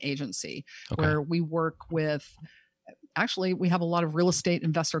marketing agency. Okay. Where we work with, actually, we have a lot of real estate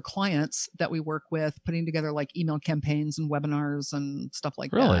investor clients that we work with, putting together like email campaigns and webinars and stuff like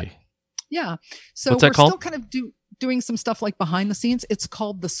that. Really? Yeah. So What's that called? Still kind of doing some stuff like behind the scenes. It's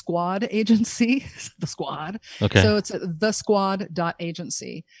called The Squad Agency. The Squad. Okay. So it's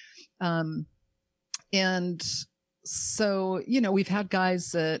thesquad.agency. And so, we've had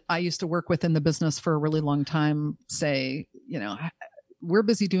guys that I used to work with in the business for a really long time say, we're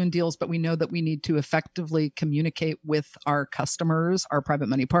busy doing deals, but we know that we need to effectively communicate with our customers, our private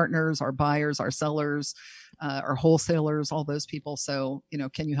money partners, our buyers, our sellers, our wholesalers, all those people. So,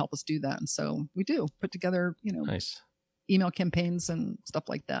 can you help us do that? And so we do put together, nice email campaigns and stuff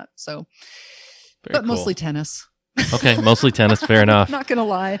like that. So, Very but cool. Mostly tennis. Okay. Mostly tennis. Fair enough. Not going to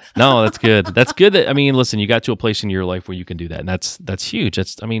lie. No, that's good. That's good. Listen, you got to a place in your life where you can do that. And that's huge.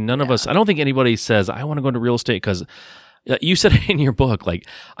 None of us, I don't think anybody says, I want to go into real estate because you said in your book, like,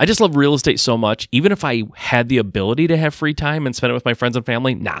 I just love real estate so much. Even if I had the ability to have free time and spend it with my friends and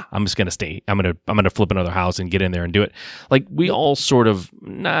family, I'm just going to stay. I'm going to flip another house and get in there and do it. Like, we all sort of,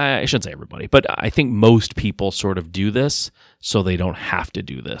 I shouldn't say everybody, but I think most people sort of do this so they don't have to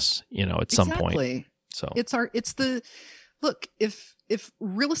do this, at some point. So look, if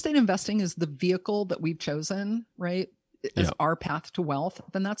real estate investing is the vehicle that we've chosen, right, as our path to wealth,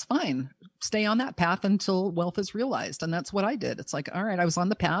 then that's fine. Stay on that path until wealth is realized. And that's what I did. It's like, all right, I was on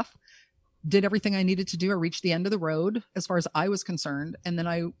the path, did everything I needed to do. I reached the end of the road as far as I was concerned. And then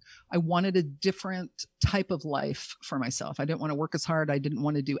I wanted a different type of life for myself. I didn't want to work as hard. I didn't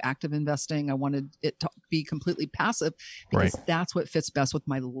want to do active investing. I wanted it to be completely passive because that's what fits best with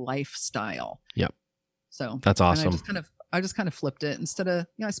my lifestyle. Yep. So that's awesome. I just kind of flipped it. Instead of,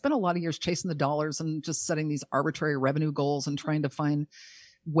 I spent a lot of years chasing the dollars and just setting these arbitrary revenue goals and trying to find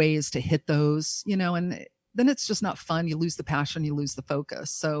ways to hit those, and then it's just not fun. You lose the passion, you lose the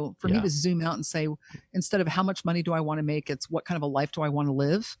focus. So for me to zoom out and say, instead of how much money do I want to make, it's what kind of a life do I want to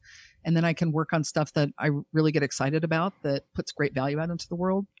live? And then I can work on stuff that I really get excited about that puts great value out into the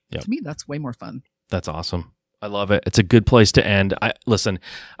world. Yep. To me, that's way more fun. That's awesome. I love it. It's a good place to end. Listen,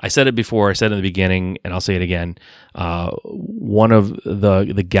 I said it before, I said it in the beginning, and I'll say it again. One of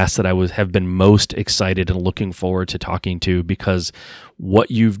the guests that I have been most excited and looking forward to talking to, because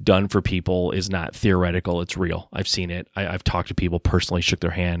what you've done for people is not theoretical, it's real. I've seen it. I've talked to people personally, shook their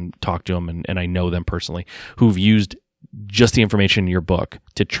hand, talked to them, and I know them personally who've used just the information in your book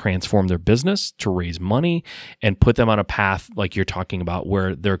to transform their business, to raise money, and put them on a path like you're talking about,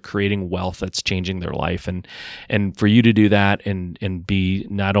 where they're creating wealth that's changing their life. And for you to do that and be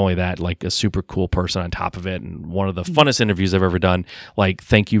not only that, like a super cool person on top of it, and one of the funnest interviews I've ever done, like,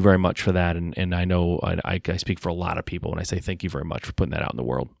 thank you very much for that. And I know I speak for a lot of people when I say thank you very much for putting that out in the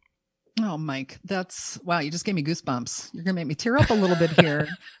world. Oh, Mike, wow. You just gave me goosebumps. You're going to make me tear up a little bit here.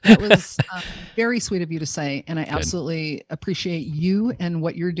 That was very sweet of you to say. And I absolutely appreciate you and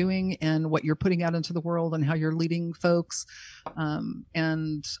what you're doing and what you're putting out into the world and how you're leading folks.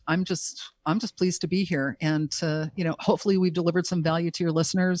 And I'm just pleased to be here and to, hopefully we've delivered some value to your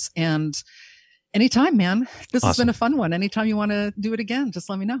listeners. And anytime, man. This has been a fun one. Anytime you want to do it again, just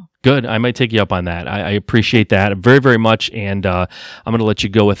let me know. Good. I might take you up on that. I appreciate that very, very much. And I'm going to let you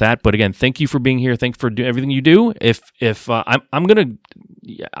go with that. But again, thank you for being here. Thanks for everything you do. I'm going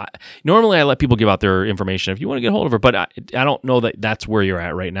to, normally I let people give out their information if you want to get a hold of her, but I don't know that that's where you're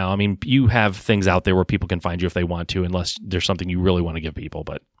at right now. I mean, you have things out there where people can find you if they want to, unless there's something you really want to give people,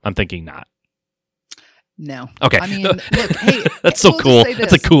 but I'm thinking not. No. Okay. I mean, look, hey, that's so cool.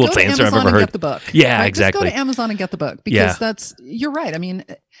 That's a coolest answer I've ever heard. Get the book. Yeah, right? exactly. Just go to Amazon and get the book, because you're right. I mean,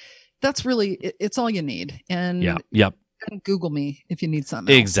 that's really, it's all you need. And and Google me if you need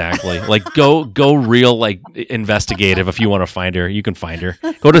something else. Exactly. Like go real, like investigative. If you want to find her, you can find her.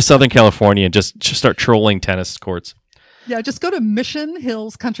 Go to Southern California and just start trolling tennis courts. Yeah, just go to Mission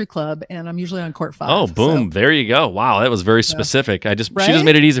Hills Country Club, and I'm usually on court 5. Oh, boom. So. There you go. Wow, that was very specific. She just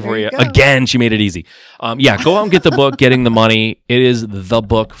made it easy for you. Go. Again, she made it easy. Go out and get the book, Getting the Money. It is the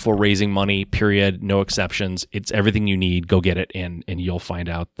book for raising money, period. No exceptions. It's everything you need. Go get it, and you'll find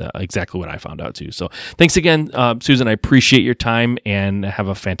out exactly what I found out too. So thanks again, Susan. I appreciate your time, and have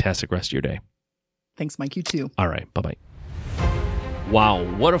a fantastic rest of your day. Thanks, Mike. You too. All right. Bye-bye. Wow,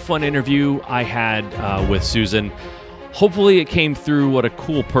 what a fun interview I had with Susan. Hopefully it came through what a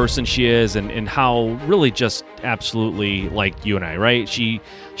cool person she is, and how really just absolutely like you and I, right? She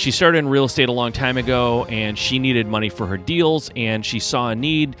started in real estate a long time ago, and she needed money for her deals, and she saw a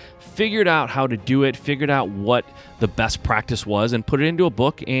need, figured out how to do it, figured out what the best practice was, and put it into a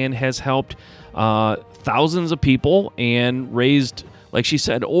book, and has helped thousands of people and raised, like she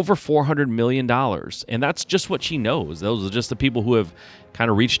said, over $400 million. And that's just what she knows. Those are just the people who have kind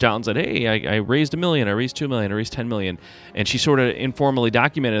of reached out and said, hey, I raised $1 million, I raised $2 million, I raised $10 million. And she sort of informally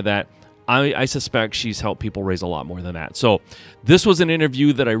documented that. I suspect she's helped people raise a lot more than that. So this was an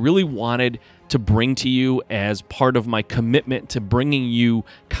interview that I really wanted to bring to you as part of my commitment to bringing you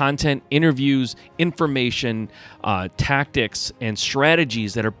content, interviews, information, tactics, and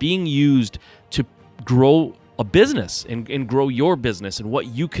strategies that are being used to grow a business and grow your business, and what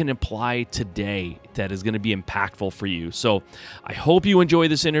you can apply today that is going to be impactful for you. So I hope you enjoy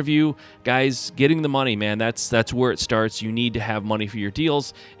this interview. Guys, getting the money, man, that's where it starts. You need to have money for your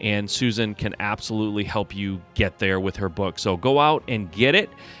deals, and Susan can absolutely help you get there with her book. So go out and get it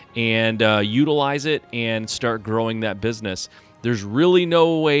and utilize it and start growing that business. There's really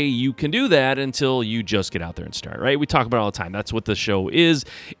no way you can do that until you just get out there and start, right? We talk about it all the time. That's what the show is.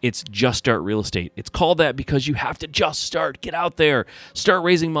 It's Just Start Real Estate. It's called that because you have to just start. Get out there. Start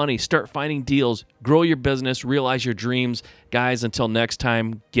raising money. Start finding deals. Grow your business. Realize your dreams. Guys, until next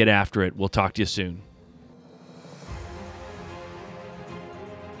time, get after it. We'll talk to you soon.